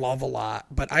Jordan Love a lot,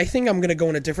 but I think I'm going to go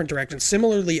in a different direction.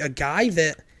 Similarly, a guy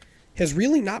that has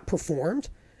really not performed,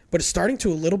 but is starting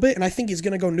to a little bit, and I think he's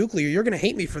going to go nuclear. You're going to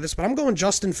hate me for this, but I'm going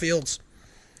Justin Fields.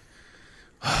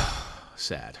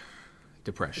 Sad.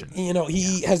 Depression.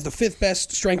 He has the 5th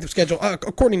best strength of schedule,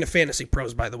 according to Fantasy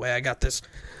Pros, by the way. I got this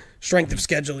strength of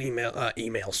schedule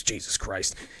emails, Jesus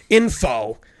Christ,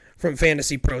 info from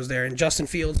Fantasy Pros there. And Justin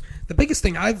Fields, the biggest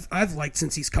thing I've liked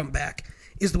since he's come back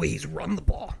is the way he's run the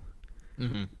ball.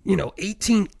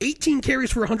 Mm-hmm. 18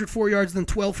 carries for 104 yards, then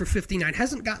 12 for 59.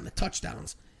 Hasn't gotten the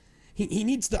touchdowns. He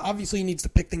needs to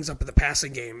pick things up in the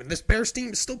passing game. And this Bears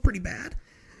team is still pretty bad.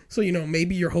 So,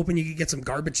 maybe you're hoping you could get some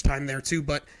garbage time there too,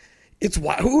 but it's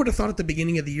why. Who would have thought at the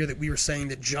beginning of the year that we were saying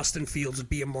that Justin Fields would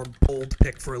be a more bold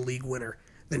pick for a league winner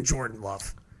than Jordan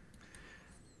Love?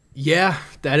 Yeah,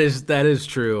 that is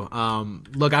true.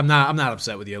 Look, I'm not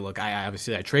upset with you. Look, I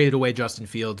traded away Justin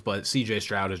Fields, but CJ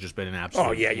Stroud has just been an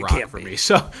absolute rock for me.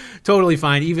 So totally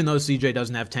fine. Even though CJ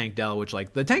doesn't have Tank Dell, which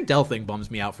the Tank Dell thing bums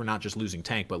me out for not just losing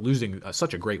Tank, but losing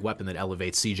such a great weapon that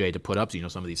elevates CJ to put up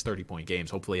some of these 30-point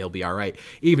games. Hopefully he'll be all right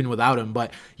even without him.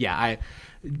 But yeah,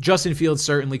 Justin Fields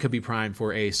certainly could be primed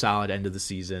for a solid end of the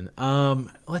season.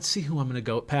 Let's see who I'm going to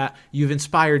go. Pat, you've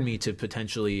inspired me to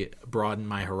potentially broaden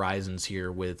my horizons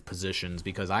here with positions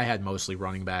because I had mostly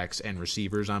running backs and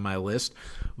receivers on my list.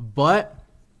 But,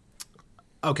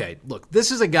 okay, look,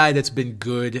 this is a guy that's been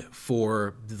good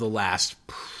for the last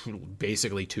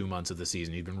basically 2 months of the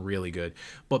season. He's been really good.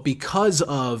 But because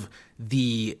of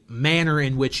the manner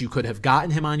in which you could have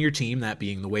gotten him on your team, that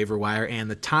being the waiver wire,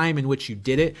 and the time in which you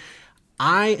did it,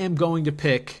 I am going to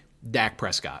pick Dak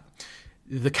Prescott.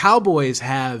 The Cowboys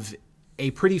have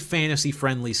a pretty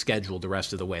fantasy-friendly schedule the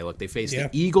rest of the way. Look, they face the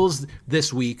Eagles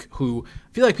this week, who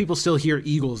I feel like people still hear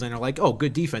Eagles and are like, oh,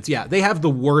 good defense. Yeah, they have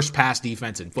the worst pass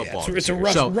defense in football. Yeah, it's a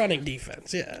running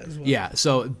defense. Yeah, as well. Yeah,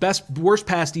 so worst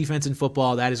pass defense in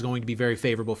football, that is going to be very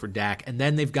favorable for Dak. And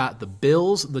then they've got the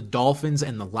Bills, the Dolphins,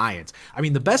 and the Lions. I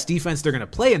mean, the best defense they're going to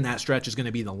play in that stretch is going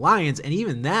to be the Lions, and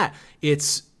even that,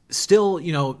 it's still,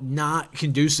 not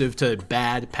conducive to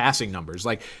bad passing numbers.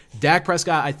 Like, Dak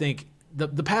Prescott, I think,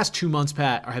 the past 2 months,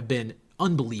 Pat, have been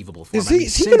unbelievable for him.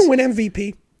 Is he going to win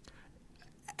MVP?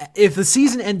 If the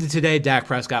season ended today, Dak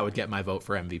Prescott would get my vote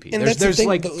for MVP. And there's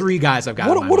like three guys I've got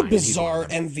in my mind. What a bizarre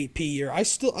MVP year. I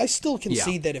still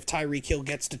concede that if Tyreek Hill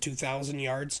gets to 2,000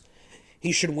 yards,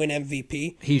 he should win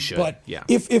MVP. He should. But yeah.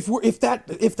 if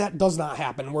that does not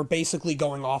happen, we're basically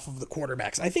going off of the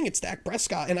quarterbacks. I think it's Dak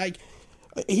Prescott, and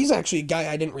he's actually a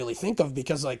guy I didn't really think of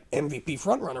because like MVP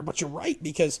frontrunner. But you're right,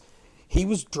 because he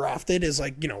was drafted as I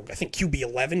think QB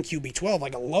 11, QB 12,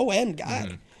 like a low end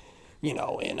guy, in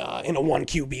a 1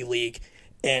 QB league,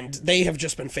 and they have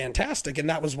just been fantastic. And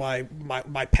that was why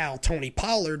my pal Tony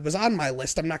Pollard was on my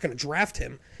list. I'm not going to draft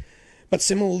him, but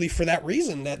similarly for that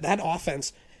reason, that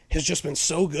offense has just been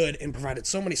so good and provided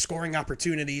so many scoring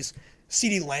opportunities.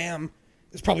 CeeDee Lamb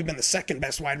has probably been the second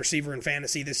best wide receiver in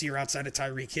fantasy this year outside of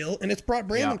Tyreek Hill, and it's brought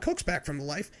Brandon Cooks back from the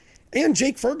life, and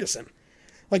Jake Ferguson.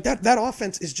 Like, that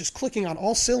offense is just clicking on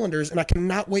all cylinders, and I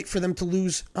cannot wait for them to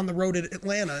lose on the road at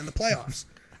Atlanta in the playoffs.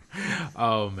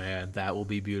 Oh, man, that will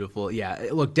be beautiful. Yeah,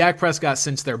 look, Dak Prescott,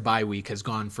 since their bye week, has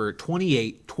gone for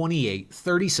 28, 28,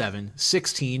 37,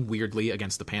 16, weirdly,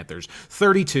 against the Panthers,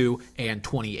 32, and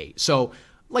 28. So,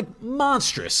 like,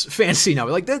 monstrous fantasy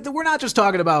number. Like, we're not just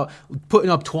talking about putting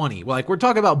up 20. Like, we're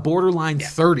talking about borderline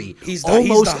 30 he's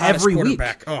almost the every week.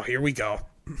 Oh, here we go.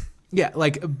 Yeah,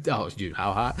 like, oh, dude,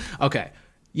 how hot? Okay.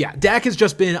 Yeah, Dak has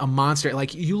just been a monster.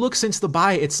 Like, you look since the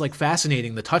bye, it's like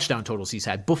fascinating the touchdown totals he's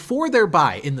had. Before their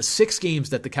bye, in the 6 games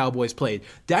that the Cowboys played,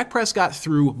 Dak Prescott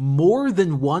threw more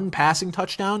than one passing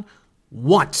touchdown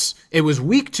once. It was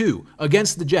week 2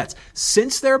 against the Jets.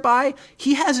 Since their bye,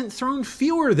 he hasn't thrown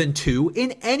fewer than 2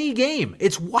 in any game.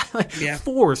 It's like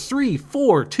 4, 3,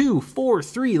 4, 2, 4,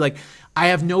 3. Like, I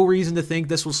have no reason to think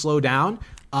this will slow down.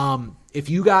 If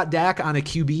you got Dak on a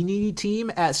QB-needy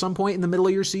team at some point in the middle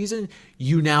of your season,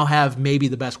 you now have maybe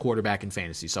the best quarterback in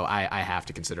fantasy. So I have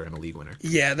to consider him a league winner.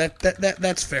 Yeah,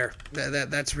 that's fair.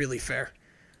 That's really fair.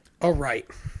 All right.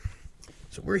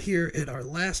 So we're here at our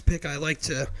last pick. I like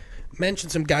to mention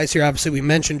some guys here. Obviously, we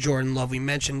mentioned Jordan Love. We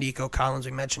mentioned Nico Collins.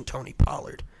 We mentioned Tony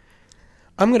Pollard.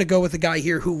 I'm going to go with a guy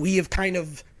here who we have kind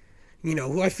of,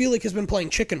 who I feel like has been playing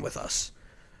chicken with us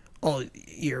all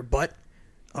year. But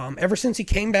ever since he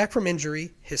came back from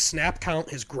injury, his snap count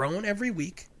has grown every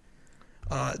week.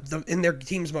 In their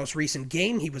team's most recent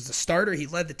game, he was the starter. He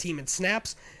led the team in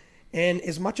snaps. And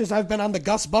as much as I've been on the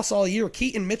Gus bus all year,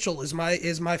 Keaton Mitchell is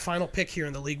my final pick here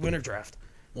in the league winner draft.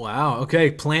 Wow.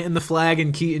 Okay, planting the flag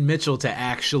in Keaton Mitchell to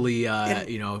actually,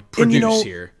 produce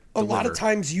here. A lot of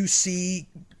times you see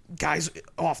guys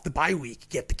off the bye week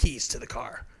get the keys to the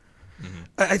car. Mm-hmm.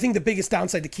 I think the biggest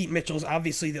downside to Keaton Mitchell is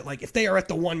obviously that, like, if they are at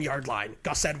the 1-yard line,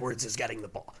 Gus Edwards is getting the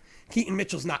ball. Keaton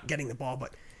Mitchell's not getting the ball,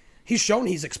 but he's shown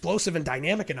he's explosive and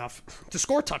dynamic enough to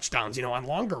score touchdowns, on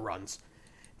longer runs.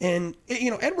 And,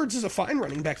 Edwards is a fine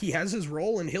running back. He has his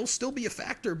role, and he'll still be a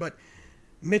factor, but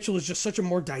Mitchell is just such a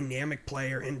more dynamic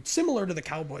player. And similar to the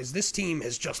Cowboys, this team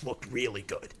has just looked really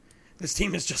good.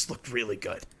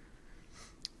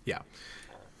 Yeah.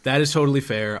 That is totally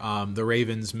fair. The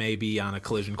Ravens may be on a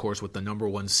collision course with the number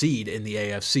 1 seed in the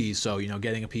AFC, so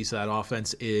getting a piece of that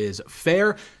offense is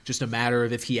fair. Just a matter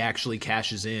of if he actually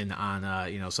cashes in on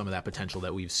some of that potential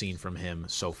that we've seen from him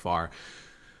so far.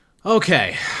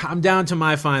 Okay, I'm down to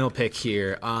my final pick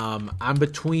here. I'm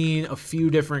between a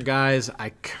few different guys.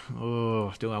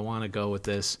 Do I want to go with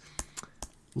this?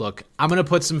 Look, I'm going to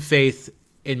put some faith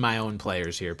in my own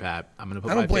players here, Pat. I'm going to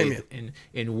put my faith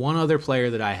in one other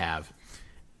player that I have.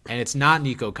 And it's not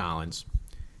Nico Collins.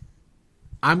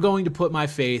 I'm going to put my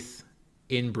faith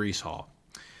in Breece Hall.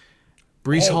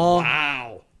 Breece Hall.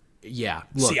 Wow. Yeah.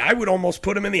 Look, see, I would almost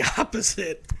put him in the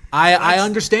opposite. I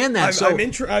understand that.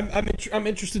 I'm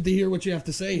interested to hear what you have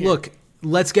to say here. Look,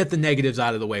 let's get the negatives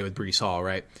out of the way with Breece Hall,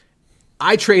 right?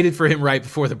 I traded for him right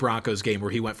before the Broncos game where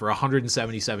he went for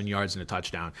 177 yards and a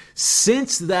touchdown.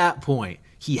 Since that point,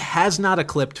 he has not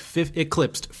eclipsed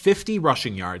 50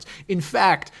 rushing yards. In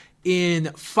fact,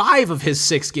 in 5 of his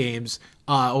 6 games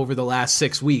over the last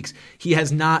 6 weeks, he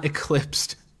has not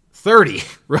eclipsed 30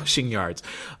 rushing yards.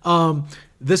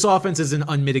 This offense is an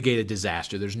unmitigated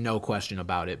disaster. There's no question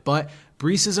about it. But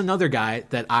Breece is another guy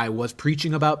that I was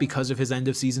preaching about because of his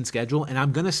end-of-season schedule, and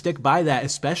I'm going to stick by that,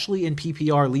 especially in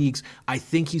PPR leagues. I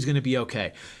think he's going to be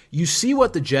okay. You see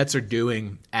what the Jets are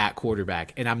doing at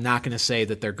quarterback, and I'm not going to say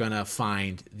that they're going to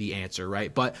find the answer,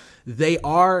 right? But they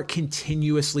are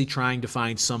continuously trying to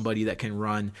find somebody that can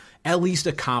run at least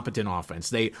a competent offense.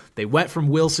 They went from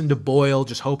Wilson to Boyle,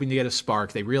 just hoping to get a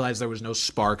spark. They realized there was no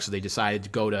spark, so they decided to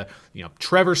go to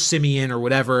Trevor Siemian or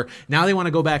whatever. Now they want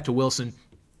to go back to Wilson.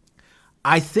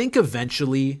 I think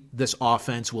eventually this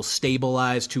offense will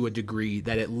stabilize to a degree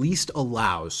that at least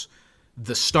allows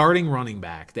the starting running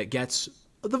back that gets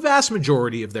the vast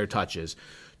majority of their touches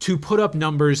to put up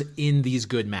numbers in these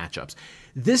good matchups.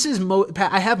 This is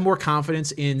I have more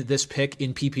confidence in this pick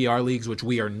in PPR leagues, which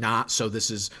we are not, so this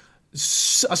is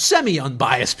a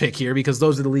semi-unbiased pick here because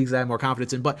those are the leagues I have more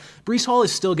confidence in. But Breece Hall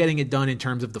is still getting it done in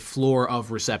terms of the floor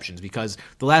of receptions because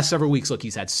the last several weeks, look,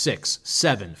 he's had 6,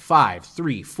 7, 5,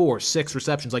 3, 4, 6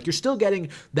 receptions. Like, you're still getting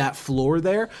that floor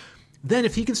there. Then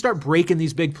if he can start breaking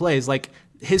these big plays, like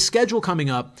his schedule coming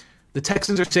up, the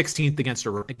Texans are 16th against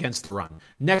the run.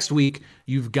 Next week,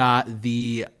 you've got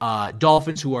the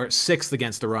Dolphins, who are 6th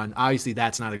against the run. Obviously,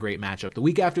 that's not a great matchup. The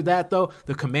week after that, though,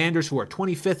 the Commanders, who are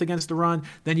 25th against the run.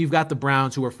 Then you've got the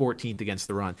Browns, who are 14th against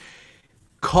the run.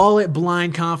 Call it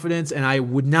blind confidence, and I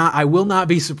will not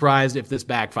be surprised if this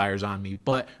backfires on me.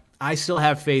 But I still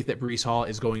have faith that Breece Hall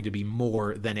is going to be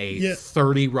more than a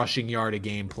 30 rushing yard a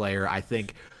game player. I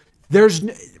think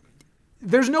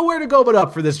there's nowhere to go but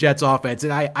up for this Jets offense.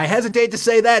 And I hesitate to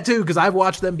say that too, because I've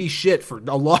watched them be shit for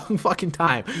a long fucking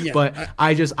time. Yeah, but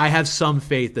I have some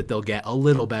faith that they'll get a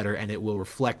little better and it will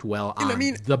reflect well on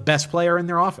the best player in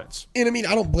their offense. And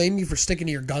I don't blame you for sticking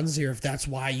to your guns here if that's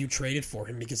why you traded for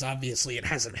him, because obviously it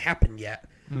hasn't happened yet.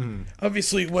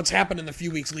 Obviously what's happened in the few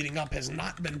weeks leading up has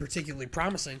not been particularly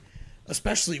promising,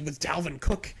 especially with Dalvin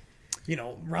Cook.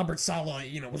 Robert Saleh,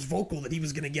 was vocal that he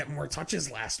was going to get more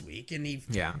touches last week, and I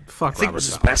think it was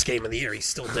his best game of the year. He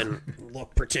still didn't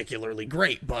look particularly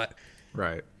great, but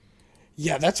right,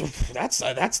 yeah, that's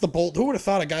the bold. Who would have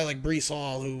thought a guy like Breece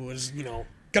Hall, who was going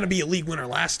to be a league winner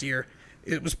last year,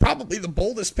 it was probably the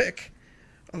boldest pick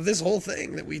of this whole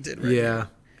thing that we did. Right here.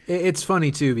 It's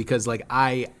funny too because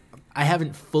I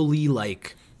haven't fully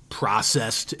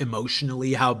processed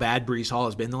emotionally how bad Breece Hall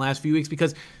has been the last few weeks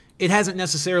because it hasn't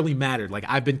necessarily mattered. Like,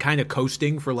 I've been kind of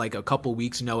coasting for a couple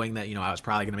weeks knowing that, I was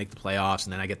probably going to make the playoffs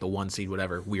and then I get the 1 seed,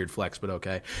 whatever. Weird flex, but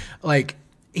okay.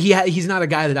 He's not a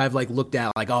guy that I've looked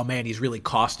at oh man, he's really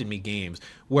costing me games.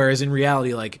 Whereas in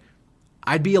reality,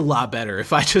 I'd be a lot better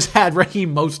if I just had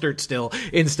Raheem Mostert still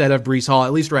instead of Breece Hall,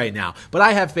 at least right now. But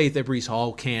I have faith that Breece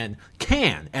Hall can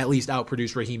at least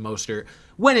outproduce Raheem Mostert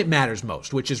when it matters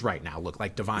most, which is right now. Look,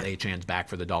 Devon Achan's back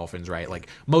for the Dolphins, right?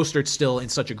 Mostert's still in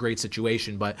such a great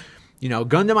situation, but,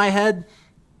 gun to my head,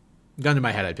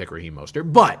 I'd pick Raheem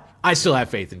Mostert. But I still have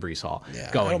faith in Breece Hall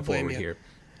going forward here.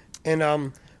 And,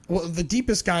 the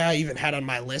deepest guy I even had on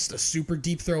my list, a super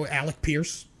deep throw, Alec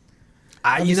Pierce.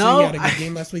 He had a good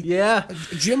game last week. Yeah.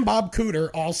 Jim Bob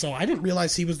Cooter also. I didn't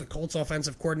realize he was the Colts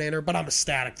offensive coordinator, but I'm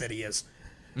ecstatic that he is.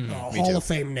 Hall of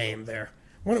Fame name there.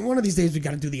 One of these days we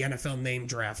got to do the NFL name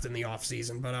draft in the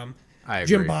offseason, but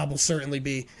Jim Bob will certainly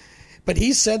be. But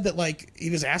he said that he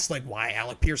was asked why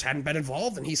Alec Pierce hadn't been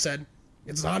involved, and he said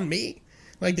it's on me,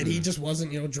 that he just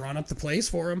wasn't drawing up the plays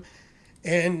for him,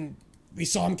 and we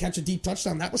saw him catch a deep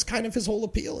touchdown. That was kind of his whole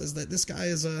appeal, is that this guy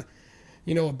is a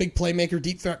big playmaker,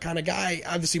 deep threat kind of guy.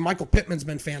 Obviously, Michael Pittman's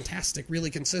been fantastic, really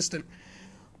consistent.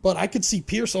 But I could see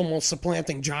Pierce almost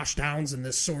supplanting Josh Downs in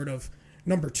this sort of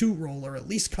number 2 role, or at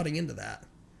least cutting into that.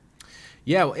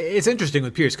 Yeah, it's interesting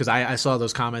with Pierce because I saw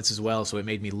those comments as well, so it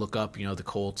made me look up, the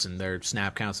Colts and their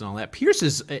snap counts and all that.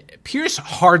 Pierce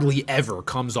hardly ever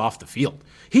comes off the field.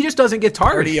 He just doesn't get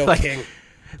targeted. King.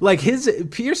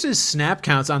 Pierce's snap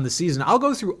counts on the season, I'll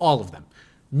go through all of them.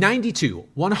 92,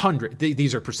 100,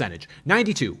 these are percentage.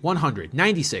 92, 100,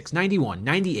 96, 91,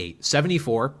 98,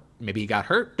 74, maybe he got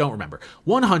hurt, don't remember.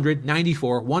 100,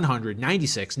 94, 100,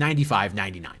 96, 95,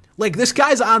 99. Like, this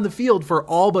guy's on the field for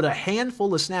all but a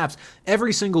handful of snaps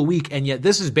every single week, and yet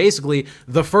this is basically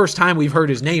the first time we've heard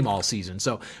his name all season.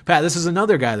 So, Pat, this is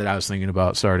another guy that I was thinking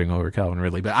about starting over Calvin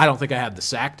Ridley, but I don't think I have the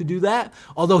sack to do that,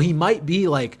 although he might be,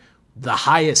 like, the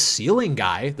highest ceiling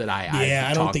guy that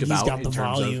I don't think he's got the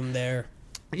volume there.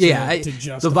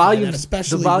 The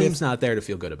volume's not there to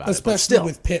feel good about it. Especially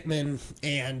with Pittman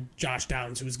and Josh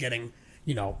Downs, who's getting,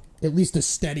 at least a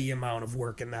steady amount of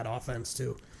work in that offense,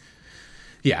 too.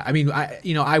 Yeah, I mean,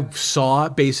 I saw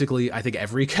basically, I think,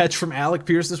 every catch from Alec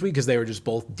Pierce this week because they were just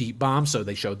both deep bombs, so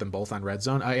they showed them both on Red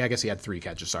Zone. I guess he had 3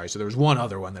 catches, sorry. So there was one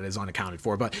other one that is unaccounted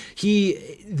for. But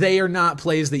they are not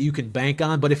plays that you can bank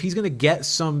on. But if he's going to get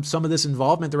some of this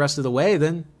involvement the rest of the way,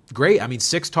 then great. I mean,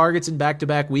 6 targets in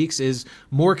back-to-back weeks is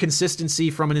more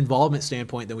consistency from an involvement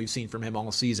standpoint than we've seen from him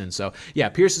all season. So, yeah,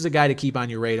 Pierce is a guy to keep on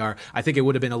your radar. I think it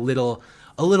would have been a little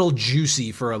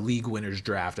juicy for a league winners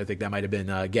draft. I think that might have been,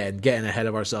 getting ahead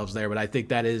of ourselves there, but I think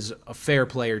that is a fair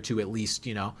player to at least,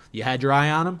 you had your eye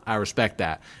on him. I respect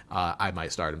that. I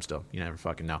might start him still. You never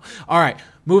fucking know. All right,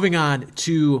 moving on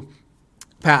to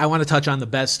Pat, I want to touch on the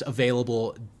best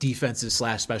available defenses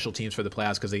 / special teams for the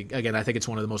playoffs because, again, I think it's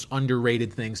one of the most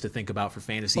underrated things to think about for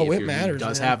fantasy. If your team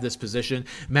does have this position.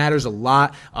 Matters a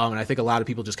lot, and I think a lot of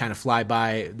people just kind of fly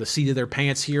by the seat of their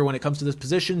pants here when it comes to this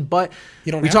position. But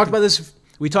we talked about this.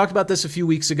 We talked about this a few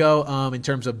weeks ago in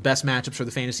terms of best matchups for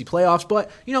the fantasy playoffs,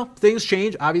 but, things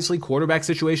change. Obviously, quarterback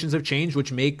situations have changed,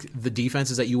 which make the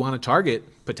defenses that you want to target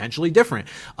potentially different.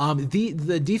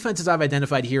 The defenses I've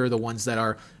identified here are the ones that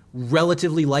are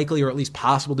relatively likely or at least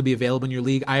possible to be available in your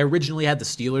league. I originally had the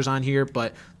Steelers on here,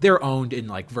 but they're owned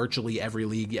in virtually every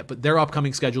league yet. But their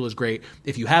upcoming schedule is great.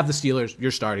 If you have the Steelers,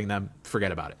 you're starting them.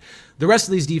 Forget about it. The rest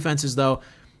of these defenses, though,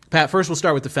 Pat, first we'll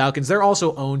start with the Falcons. They're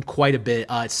also owned quite a bit.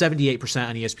 It's 78%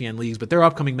 on ESPN leagues, but their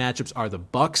upcoming matchups are the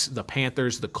Bucks, the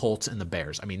Panthers, the Colts, and the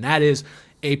Bears. I mean, that is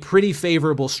a pretty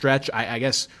favorable stretch. I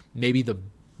guess maybe the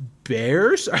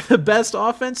Bears are the best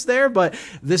offense there, but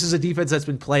this is a defense that's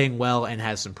been playing well and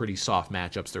has some pretty soft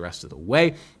matchups the rest of the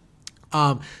way.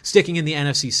 Sticking in the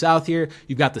NFC South here,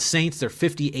 you've got the Saints. They're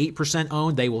 58%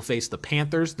 owned. They will face the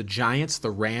Panthers, the Giants,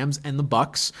 the Rams, and the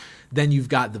Bucks. Then you've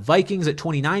got the Vikings at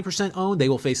 29% owned. They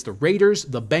will face the Raiders,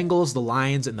 the Bengals, the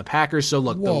Lions, and the Packers. So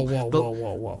look,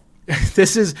 whoa.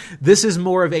 This is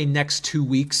more of a next 2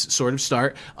 weeks sort of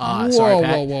start. Sorry,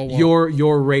 Pat.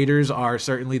 Your Raiders are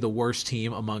certainly the worst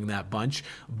team among that bunch,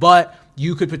 but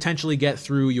you could potentially get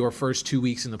through your first 2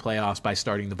 weeks in the playoffs by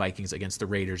starting the Vikings against the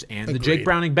Raiders and the Jake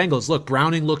Browning Bengals. Look,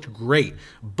 Browning looked great,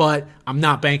 but I'm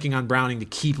not banking on Browning to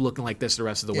keep looking like this the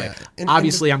rest of the way.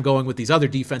 Obviously, I'm going with these other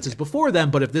defenses before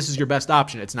them, but if this is your best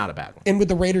option, it's not a bad one. And with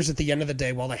the Raiders at the end of the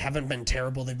day, while they haven't been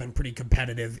terrible, they've been pretty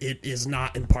competitive. It is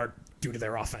not in part due to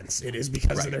their offense. It is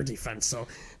because of their defense. So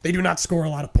they do not score a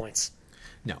lot of points.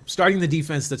 No, starting the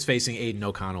defense that's facing Aiden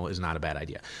O'Connell is not a bad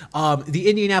idea. The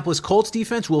Indianapolis Colts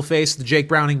defense will face the Jake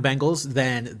Browning Bengals,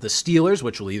 then the Steelers,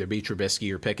 which will either be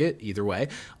Trubisky or Pickett, either way.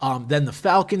 Then the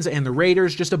Falcons and the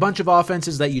Raiders, just a bunch of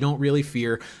offenses that you don't really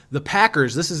fear. The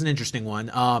Packers, this is an interesting one,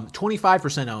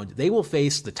 25% owned. They will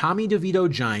face the Tommy DeVito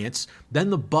Giants,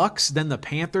 then the Bucks, then the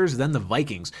Panthers, then the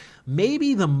Vikings.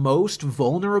 Maybe the most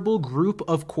vulnerable group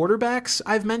of quarterbacks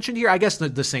I've mentioned here. I guess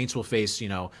the Saints will face,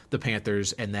 the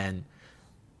Panthers, and then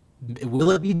will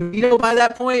it be DeVito by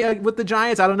that point with the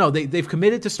Giants? I don't know. They've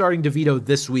committed to starting DeVito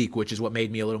this week, which is what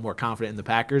made me a little more confident in the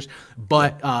Packers.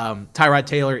 But Tyrod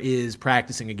Taylor is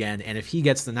practicing again, and if he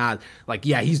gets the nod,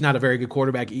 he's not a very good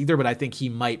quarterback either, but I think he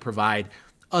might provide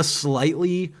a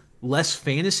slightly less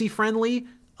fantasy-friendly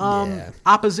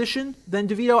opposition than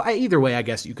DeVito. Either way, I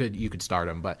guess you could start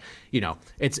him, but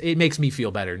it makes me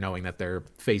feel better knowing that they're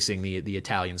facing the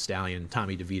Italian stallion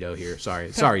Tommy DeVito here.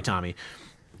 Sorry, Tommy.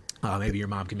 Maybe your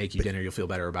mom can make you dinner. You'll feel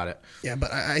better about it. Yeah,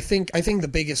 but I think the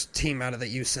biggest team out of that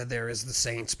you said there is the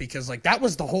Saints because that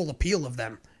was the whole appeal of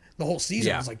them. The whole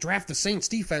season was draft the Saints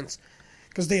defense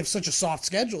because they have such a soft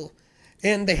schedule,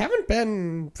 and they haven't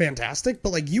been fantastic.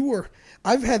 But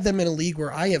I've had them in a league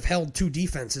where I have held 2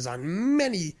 defenses on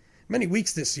many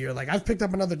weeks this year. I've picked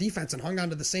up another defense and hung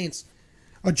on to the Saints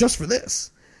just for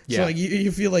this. Yeah. So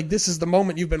you feel like this is the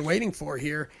moment you've been waiting for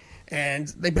here. And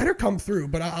they better come through,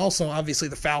 but also obviously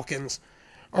the Falcons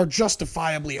are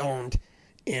justifiably owned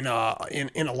in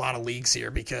a lot of leagues here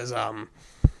because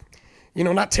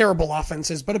not terrible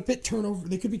offenses, but a bit turnover.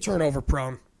 They could be turnover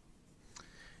prone.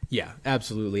 Yeah,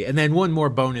 absolutely. And then one more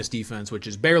bonus defense, which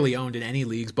is barely owned in any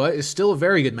leagues, but is still a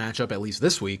very good matchup, at least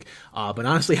this week. But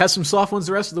honestly, has some soft ones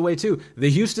the rest of the way, too. The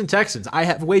Houston Texans. I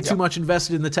have way too much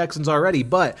invested in the Texans already,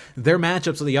 but their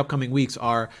matchups of the upcoming weeks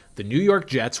are the New York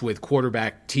Jets with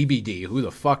quarterback TBD. Who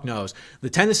the fuck knows? The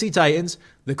Tennessee Titans,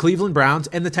 the Cleveland Browns,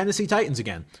 and the Tennessee Titans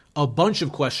again. A bunch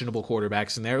of questionable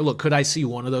quarterbacks in there. Look, could I see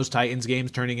one of those Titans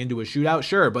games turning into a shootout?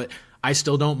 Sure, but I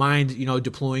still don't mind,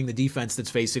 deploying the defense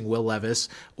that's facing Will Levis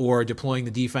or deploying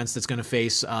the defense that's going to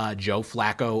face Joe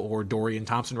Flacco or Dorian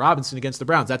Thompson-Robinson against the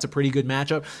Browns. That's a pretty good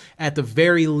matchup. At the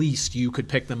very least, you could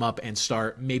pick them up and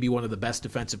start maybe one of the best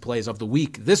defensive plays of the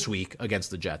week this week against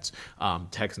the Jets.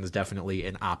 Texans definitely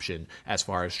an option as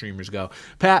far as streamers go.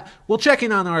 Pat, we'll check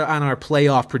in on our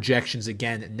playoff projections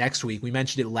again next week. We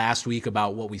mentioned it last week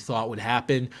about what we thought would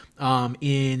happen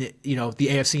in the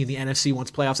AFC and the NFC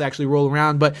once playoffs actually roll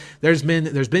around, but there's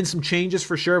been some changes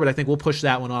for sure, but I think we'll push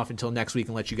that one off until next week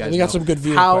and let you guys know. We got some good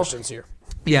viewer questions here.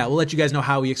 Yeah, we'll let you guys know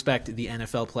how we expect the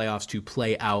NFL playoffs to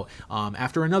play out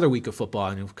after another week of football,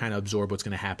 and we'll kind of absorb what's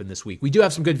going to happen this week. We do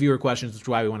have some good viewer questions, which is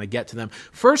why we want to get to them.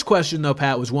 First question, though,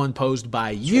 Pat, was one posed by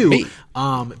you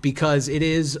because it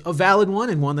is a valid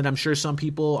one and one that I'm sure some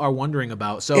people are wondering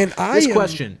about. So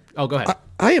question. Oh, go ahead.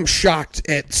 I am shocked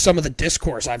at some of the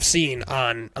discourse I've seen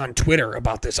on Twitter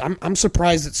about this. I'm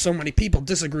surprised that so many people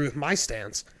disagree with my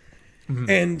stance. Mm-hmm.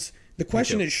 And the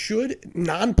question is, should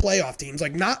non-playoff teams,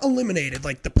 like not eliminated,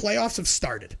 like the playoffs have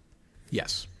started.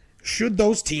 Yes. Should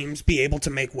those teams be able to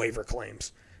make waiver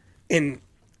claims? And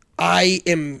I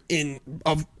am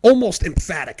of almost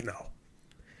emphatic no.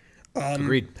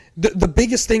 Agreed. The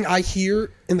biggest thing I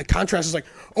hear in the contrast is like,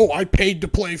 oh, I paid to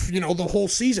play the whole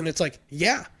season. It's like,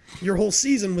 yeah, your whole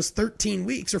season was 13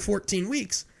 weeks or 14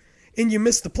 weeks, and you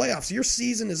missed the playoffs. Your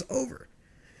season is over.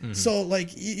 Mm-hmm. So, like,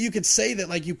 you could say that,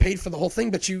 like, you paid for the whole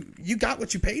thing, but you got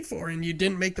what you paid for, and you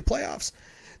didn't make the playoffs.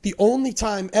 The only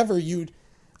time ever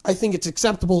I think it's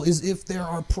acceptable is if there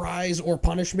are prize or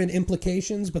punishment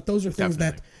implications, but those are things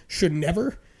that should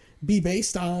never be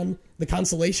based on the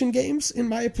consolation games, in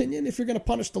my opinion. If you're going to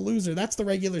punish the loser, that's the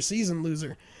regular season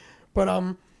loser.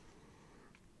 But,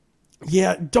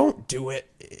 yeah, don't do it.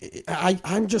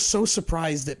 I'm just so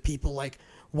surprised that people, like,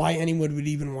 why anyone would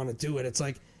even want to do it. It's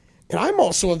like, and I'm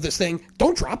also of this thing,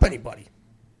 don't drop anybody.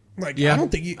 Like, yeah, I don't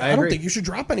think you should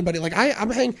drop anybody. Like,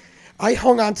 I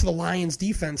hung on to the Lions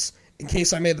defense in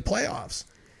case I made the playoffs,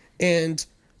 and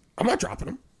I'm not dropping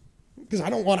them because I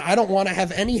don't want to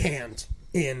have any hand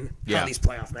in how these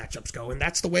playoff matchups go, and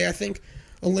that's the way I think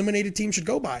eliminated teams should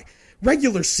go by.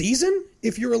 Regular season,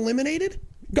 if you're eliminated,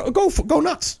 go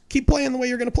nuts. Keep playing the way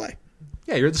you're going to play.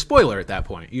 Yeah, you're the spoiler at that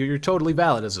point. You're totally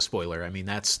valid as a spoiler. I mean,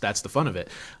 that's the fun of it,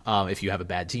 if you have a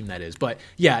bad team, that is. But,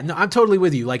 yeah, no, I'm totally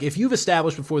with you. Like, if you've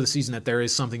established before the season that there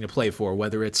is something to play for,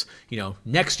 whether it's,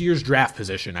 next year's draft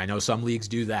position, I know some leagues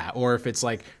do that, or if it's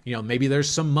like, maybe there's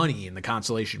some money in the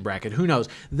consolation bracket, who knows,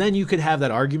 then you could have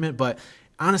that argument. But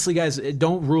honestly, guys,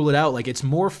 don't rule it out. Like, it's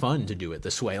more fun to do it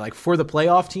this way. Like, for the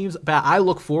playoff teams, I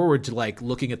look forward to, like,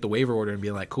 looking at the waiver order and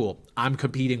being like, cool, I'm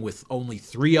competing with only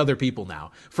 3 other people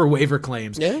now for waiver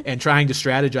claims and trying to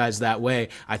strategize that way.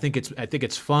 I think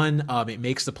it's fun. It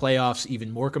makes the playoffs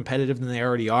even more competitive than they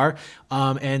already are.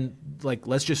 And, like,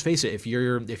 let's just face it, if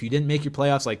you didn't make your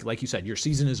playoffs, like you said, your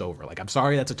season is over. Like, I'm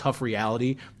sorry, that's a tough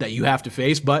reality that you have to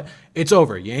face, but it's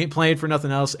over. You ain't playing for nothing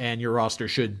else, and your roster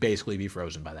should basically be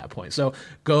frozen by that point. So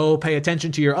go pay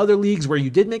attention to your other leagues where you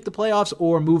did make the playoffs,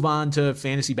 or move on to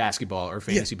fantasy basketball or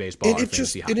fantasy baseball or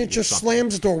fantasy hockey. And it just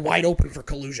slams the door wide open for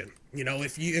collusion.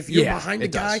 If you're behind a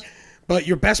guy, but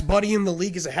your best buddy in the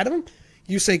league is ahead of him,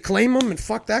 you say claim him and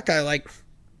fuck that guy. Like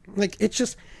it's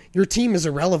just, your team is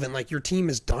irrelevant. Like, your team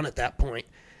is done at that point.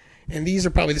 And these are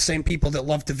probably the same people that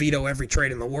love to veto every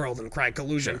trade in the world and cry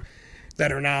collusion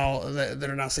that are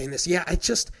now saying this. Yeah, it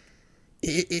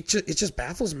just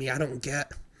baffles me. I don't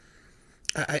get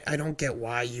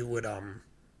why you would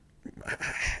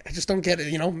I just don't get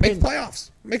it. Make playoffs.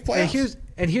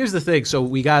 And here's the thing. So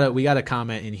we got a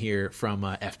comment in here from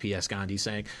FPS Gandhi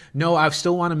saying, "No, I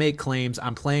still want to make claims.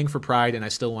 I'm playing for pride, and I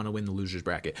still want to win the losers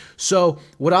bracket." So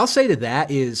what I'll say to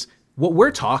that is, what we're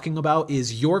talking about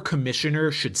is your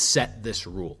commissioner should set this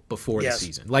rule before the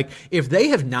season. Like, if they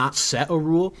have not set a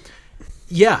rule,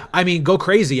 yeah, I mean, go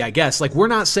crazy, I guess. Like, we're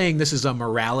not saying this is a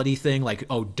morality thing, like,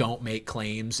 oh, don't make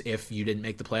claims if you didn't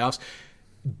make the playoffs.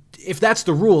 If that's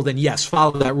the rule, then yes,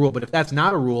 follow that rule. But if that's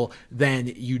not a rule, then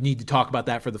you need to talk about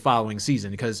that for the following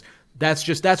season, because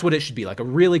that's what it should be. Like, a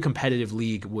really competitive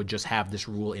league would just have this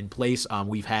rule in place.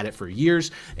 We've had it for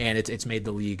years, and it's made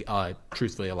the league,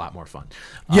 truthfully, a lot more fun.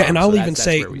 Yeah, and I'll even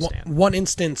say one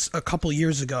instance a couple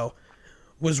years ago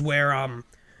was where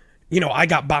I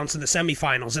got bounced in the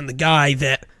semifinals, and the guy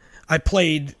that I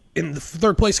played in the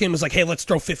third place game was like, hey, let's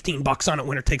throw $15 on it.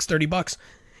 Winner takes $30.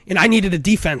 And I needed a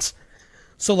defense.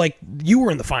 So, like, you were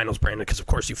in the finals, Brandon, because of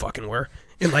course you fucking were.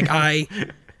 And, like,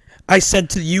 I said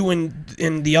to you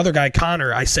and the other guy,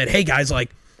 Connor, I said, hey, guys,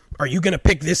 like, are you going to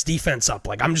pick this defense up?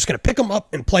 Like, I'm just going to pick them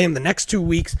up and play them the next 2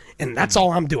 weeks, and that's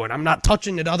all I'm doing. I'm not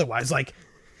touching it otherwise. Like,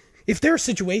 if there are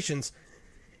situations,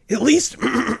 at least,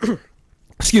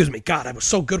 excuse me, God, I was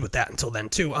so good with that until then,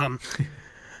 too.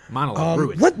 Monologue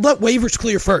ruined. Let waivers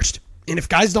clear first. And if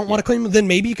guys don't want to claim them, then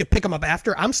maybe you could pick them up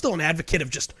after. I'm still an advocate of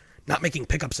just not making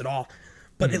pickups at all.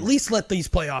 But at least let these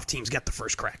playoff teams get the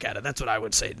first crack at it. That's what I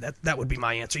would say. That would be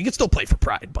my answer. You can still play for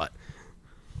pride, but...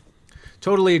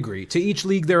 Totally agree. To each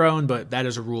league their own, but that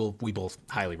is a rule we both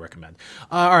highly recommend.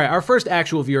 All right, our first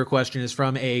actual viewer question is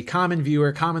from a common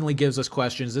viewer, commonly gives us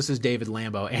questions. This is David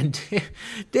Lambo. And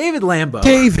David Lambo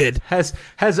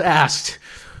has asked...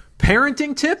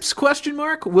 Parenting tips? ?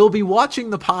 We'll be watching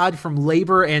the pod from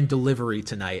labor and delivery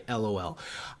tonight. LOL.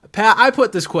 Pat, I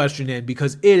put this question in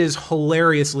because it is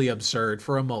hilariously absurd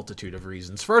for a multitude of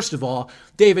reasons. First of all,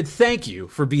 David, thank you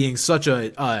for being such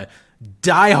a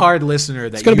diehard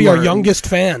listener. That it's going to be our youngest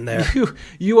fan there.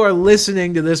 You are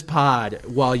listening to this pod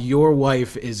while your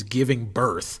wife is giving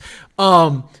birth.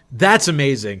 That's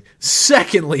amazing.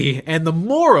 Secondly, and the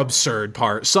more absurd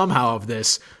part somehow of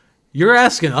this, you're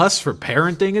asking us for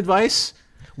parenting advice?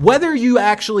 Whether you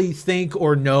actually think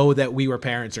or know that we were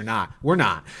parents or not, we're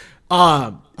not.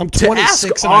 I'm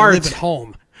 26 and I live at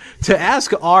home. To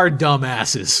ask our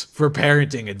dumbasses for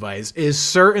parenting advice is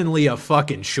certainly a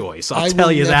fucking choice. I'll tell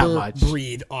you that much. I will never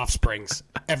breed offsprings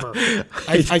ever.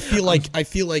 I feel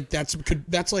like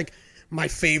that's like my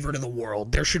favorite in the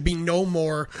world. There should be no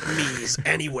more me's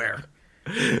anywhere.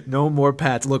 No more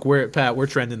Pats. Look, we're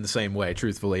trending the same way,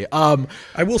 truthfully. I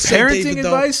will say, parenting David,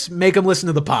 advice, make them listen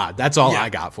to the pod. That's all I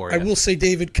got for you. I will say,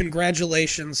 David,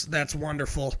 congratulations. That's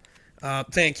wonderful.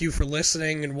 Thank you for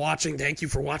listening and watching. Thank you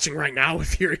for watching right now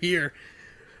if you're here.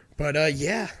 But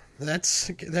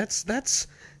that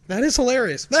is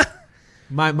hilarious.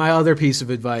 My other piece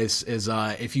of advice is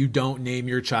if you don't name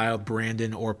your child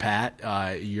Brandon or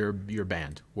Pat, you're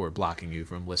banned. We're blocking you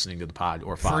from listening to the pod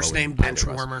or following. First name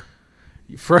Benchwarmer.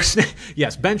 First,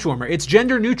 yes, Benchwarmer. It's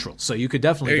gender neutral, so you could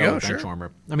definitely go with Benchwarmer.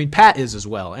 I mean, Pat is as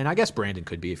well, and I guess Brandon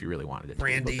could be if you really wanted it.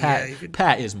 Brandy,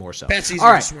 Pat is more so. Pat's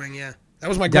easier to swing, yeah. That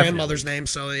was my grandmother's name,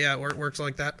 so yeah, it works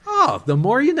like that. Oh, the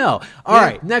more you know. All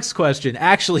right, next question,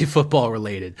 actually football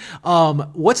related.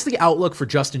 What's the outlook for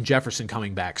Justin Jefferson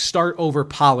coming back? Start over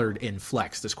Pollard in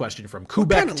flex. This question from Kubek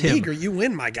Tim. What kind of league are you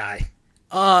in, my guy?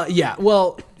 Yeah,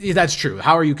 well, that's true.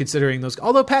 How are you considering those?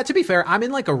 Although, Pat, to be fair, I'm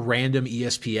in like a random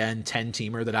ESPN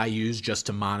 10-teamer that I use just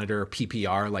to monitor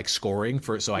PPR, like scoring,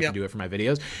 so I can do it for my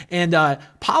videos. And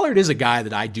Pollard is a guy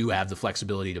that I do have the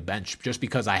flexibility to bench just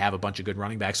because I have a bunch of good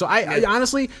running backs. So I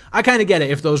honestly, I kind of get it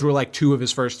if those were like two of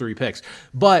his first three picks.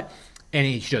 And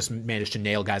he just managed to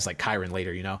nail guys like Kyron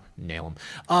later, nail him.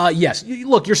 Yes,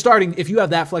 look, you're starting, if you have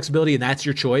that flexibility and that's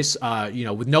your choice,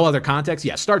 with no other context,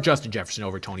 start Justin Jefferson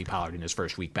over Tony Pollard in his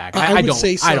first week back. I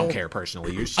don't care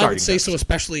personally. You're starting I would say Jefferson. So,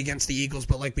 especially against the Eagles,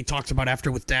 but like we talked about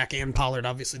after with Dak and Pollard,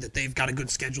 obviously that they've got a good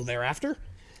schedule thereafter.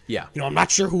 Yeah. I'm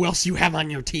not sure who else you have on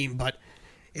your team, but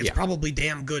it's probably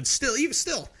damn good. Still,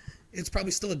 it's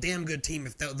probably still a damn good team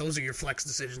if those are your flex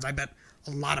decisions. I bet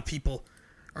a lot of people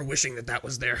are wishing that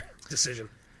was their decision.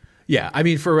 Yeah, I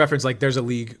mean, for reference, like there's a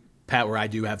league, Pat, where I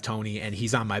do have Tony, and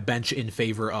he's on my bench in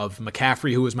favor of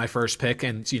McCaffrey, who was my first pick,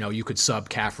 and you could sub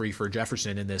Caffrey for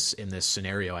Jefferson in this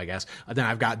scenario, I guess. Then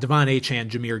I've got Devon Achane,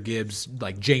 Jahmyr Gibbs,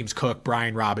 like James Cook,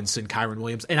 Brian Robinson, Kyron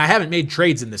Williams, and I haven't made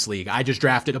trades in this league. I just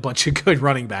drafted a bunch of good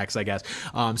running backs, I guess.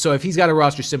 So if he's got a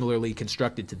roster similarly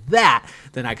constructed to that,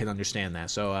 then I can understand that.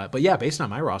 So, but yeah, based on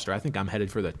my roster, I think I'm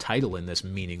headed for the title in this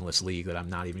meaningless league that I'm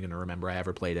not even going to remember I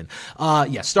ever played in.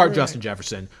 Start Justin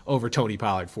Jefferson over Tony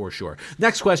Pollard for sure.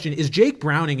 Next question. Is Jake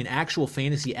Browning an actual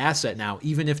fantasy asset now,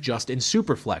 even if just in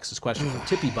Superflex? This question from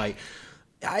Tippy Bite.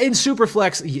 In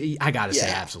Superflex, I got to say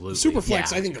absolutely.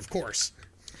 Superflex, I think, of course.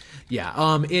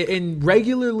 Yeah. In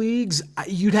regular leagues,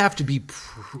 you'd have to be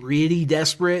pretty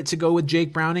desperate to go with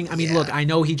Jake Browning. I mean, look, I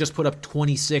know he just put up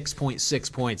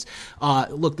 26.6 points.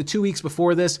 Look, the 2 weeks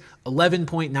before this,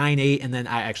 11.98, and then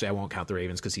I won't count the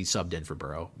Ravens because he subbed in for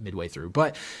Burrow midway through.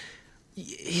 But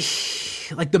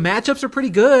like the matchups are pretty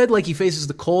good. Like he faces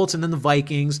the Colts and then the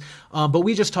Vikings. But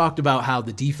we just talked about how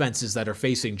the defenses that are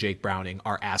facing Jake Browning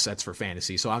are assets for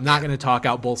fantasy. So I'm not going to talk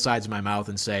out both sides of my mouth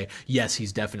and say, yes,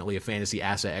 he's definitely a fantasy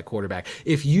asset at quarterback.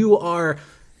 If you are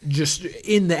just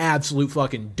in the absolute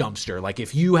fucking dumpster. Like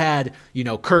if you had,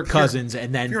 Kirk Cousins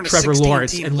and then Trevor 16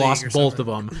 Lawrence team and league lost or both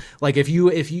something. of them, like if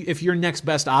your next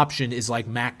best option is like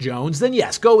Mac Jones, then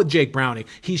yes, go with Jake Browning.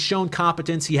 He's shown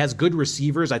competence. He has good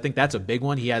receivers. I think that's a big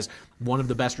one. He has one of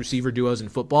the best receiver duos in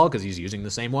football because he's using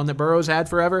the same one that Burrow's had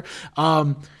forever.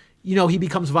 He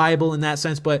becomes viable in that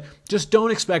sense, but just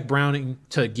don't expect Browning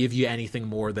to give you anything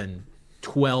more than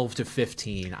 12 to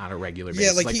 15 on a regular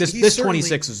basis. like this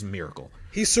 26 is a miracle.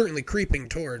 He's certainly creeping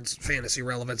towards fantasy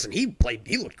relevance, and he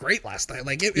looked great last night.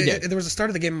 Like there was a start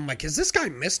of the game, I'm like, has this guy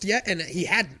missed yet? And he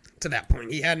hadn't to that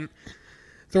point. He hadn't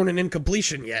thrown an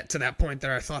incompletion yet to that point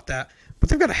that I thought that. But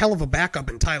they've got a hell of a backup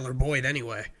in Tyler Boyd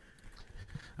anyway.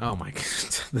 Oh my God,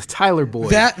 the Tyler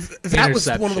Boyd. That was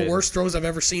one of the worst throws I've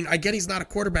ever seen. I get he's not a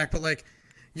quarterback, but like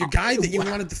your guy that you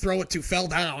wanted to throw it to fell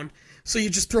down, so you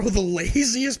just throw the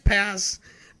laziest pass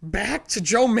back to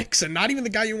Joe Mixon, not even the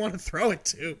guy you want to throw it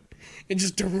to, and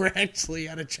just directly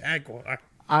at a Jaguar.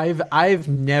 I've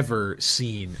never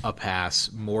seen a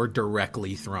pass more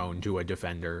directly thrown to a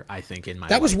defender, I think, in my life.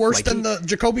 That was worse than the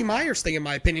Jacoby Myers thing, in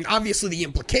my opinion. Obviously, the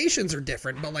implications are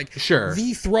different, but like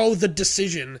the throw, the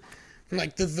decision,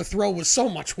 like the throw was so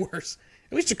much worse.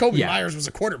 At least Jacoby Myers was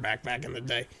a quarterback back in the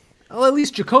day. Well, at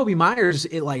least Jacoby Myers,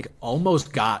 it like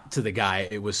almost got to the guy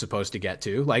it was supposed to get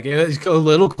to. Like it was a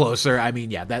little closer. I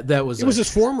mean, yeah, that was. It was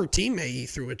his former teammate he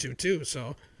threw it to too.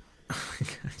 So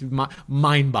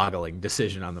mind-boggling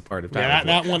decision on the part of Tyler. Yeah,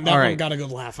 that one got a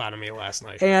good laugh out of me last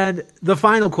night. And the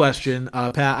final question,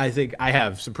 Pat, I think I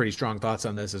have some pretty strong thoughts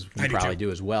on this, as you probably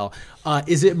do as well.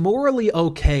 Is it morally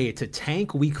okay to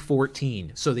tank Week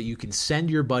 14 so that you can send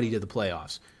your buddy to the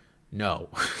playoffs? No.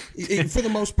 For the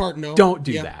most part, no. Don't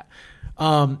do that.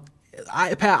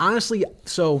 Pat, honestly,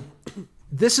 so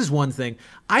this is one thing.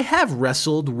 I have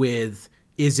wrestled with,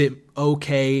 is it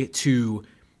okay to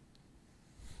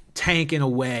tank in a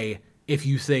way if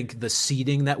you think the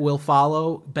seeding that will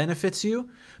follow benefits you?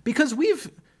 Because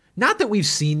not that we've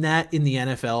seen that in the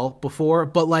NFL before,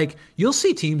 but like you'll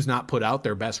see teams not put out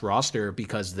their best roster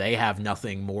because they have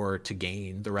nothing more to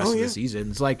gain the rest of the season.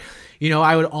 It's like,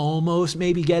 I would almost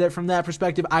maybe get it from that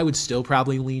perspective. I would still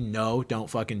probably lean no, don't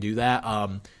fucking do that.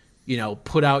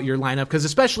 Put out your lineup, because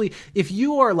especially if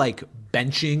you are like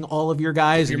benching all of your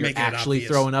guys and you're actually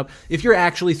throwing up, if you're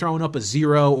actually throwing up a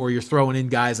 0 or you're throwing in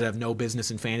guys that have no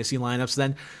business in fantasy lineups,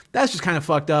 then that's just kind of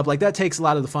fucked up. Like that takes a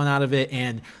lot of the fun out of it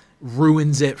and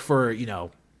ruins it for,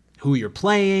 who you're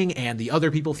playing and the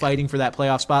other people fighting for that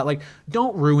playoff spot. Like,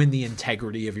 don't ruin the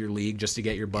integrity of your league just to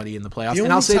get your buddy in the playoffs.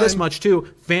 And I'll say this much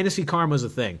too, fantasy karma is a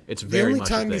thing. It's very much a thing.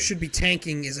 The only time you should be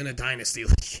tanking is in a dynasty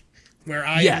league. Where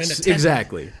I am in a 10,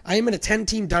 exactly. I am in a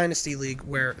 10-team dynasty league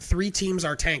where 3 teams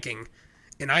are tanking,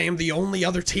 and I am the only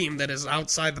other team that is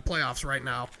outside the playoffs right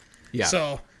now. Yeah.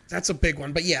 So that's a big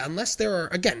one. But yeah, unless there are,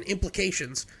 again,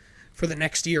 implications for the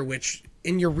next year, which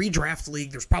in your redraft league,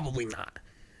 there's probably not.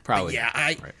 Probably. But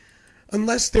yeah,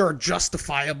 unless there are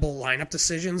justifiable lineup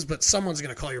decisions, but someone's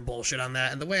going to call your bullshit on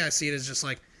that. And the way I see it is just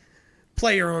like,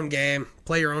 play your own game,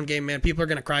 man. People are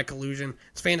going to cry collusion.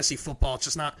 It's fantasy football.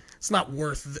 It's not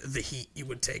worth the heat you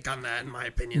would take on that, in my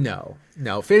opinion.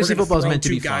 No. Fantasy football is meant to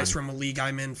be fun. 2 guys from a league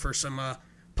I'm in for some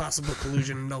possible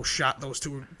collusion. No shot those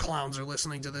 2 clowns are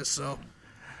listening to this, so.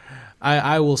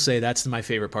 I will say that's my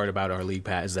favorite part about our league,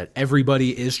 Pat, is that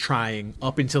everybody is trying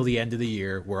up until the end of the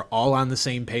year. We're all on the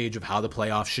same page of how the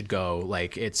playoffs should go.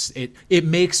 Like it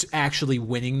makes actually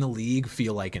winning the league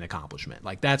feel like an accomplishment.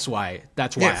 Like that's why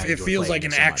it feels like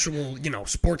an actual,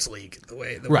 sports league the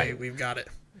way we've got it.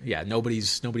 Yeah,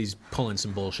 nobody's pulling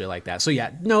some bullshit like that. So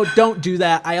yeah, no, don't do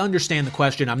that. I understand the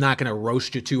question. I'm not going to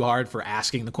roast you too hard for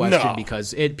asking the question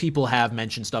because people have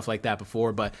mentioned stuff like that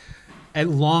before, but at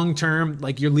long term,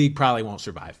 like your league probably won't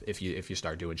survive if you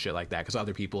start doing shit like that, because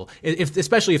other people,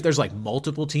 especially if there's like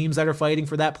multiple teams that are fighting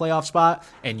for that playoff spot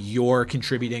and you're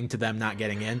contributing to them not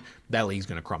getting in, that league's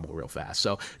going to crumble real fast.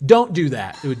 So don't do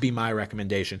that. It would be my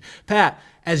recommendation. Pat,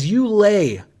 as you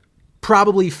lay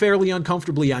probably fairly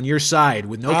uncomfortably on your side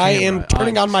with no camera. I am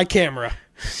turning on my camera.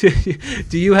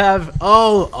 Do you have?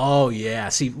 Oh yeah.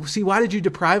 See, why did you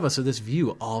deprive us of this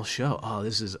view all show?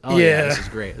 This is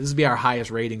great. This would be our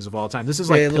highest ratings of all time. This is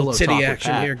like a little pillow titty talk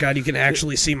action here. God, you can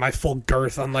actually see my full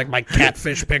girth on like my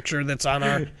catfish picture that's on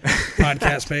our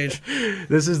podcast page.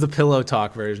 This is the pillow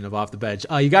talk version of Off the Bench.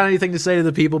 You got anything to say to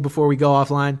the people before we go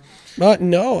offline?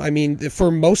 No. I mean,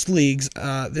 for most leagues,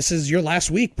 this is your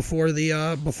last week before the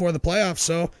playoffs.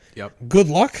 So, good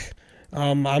luck.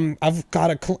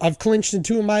 I've clinched in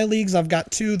 2 of my leagues. I've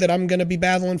got 2 that I'm going to be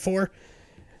battling for.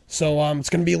 So, it's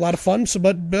going to be a lot of fun. So,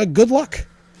 but good luck.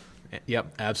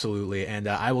 Yep, absolutely. And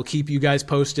I will keep you guys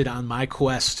posted on my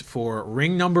quest for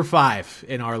ring number 5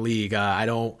 in our league. I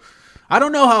don't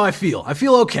know how I feel. I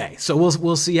feel okay. So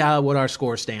we'll see what our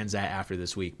score stands at after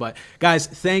this week. But guys,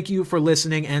 thank you for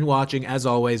listening and watching. As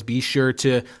always, be sure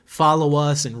to follow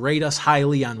us and rate us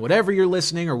highly on whatever you're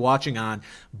listening or watching on.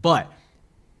 But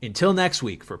until next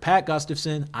week, for Pat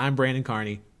Gustafson, I'm Brandon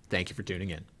Carney. Thank you for tuning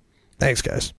in. Thanks, guys.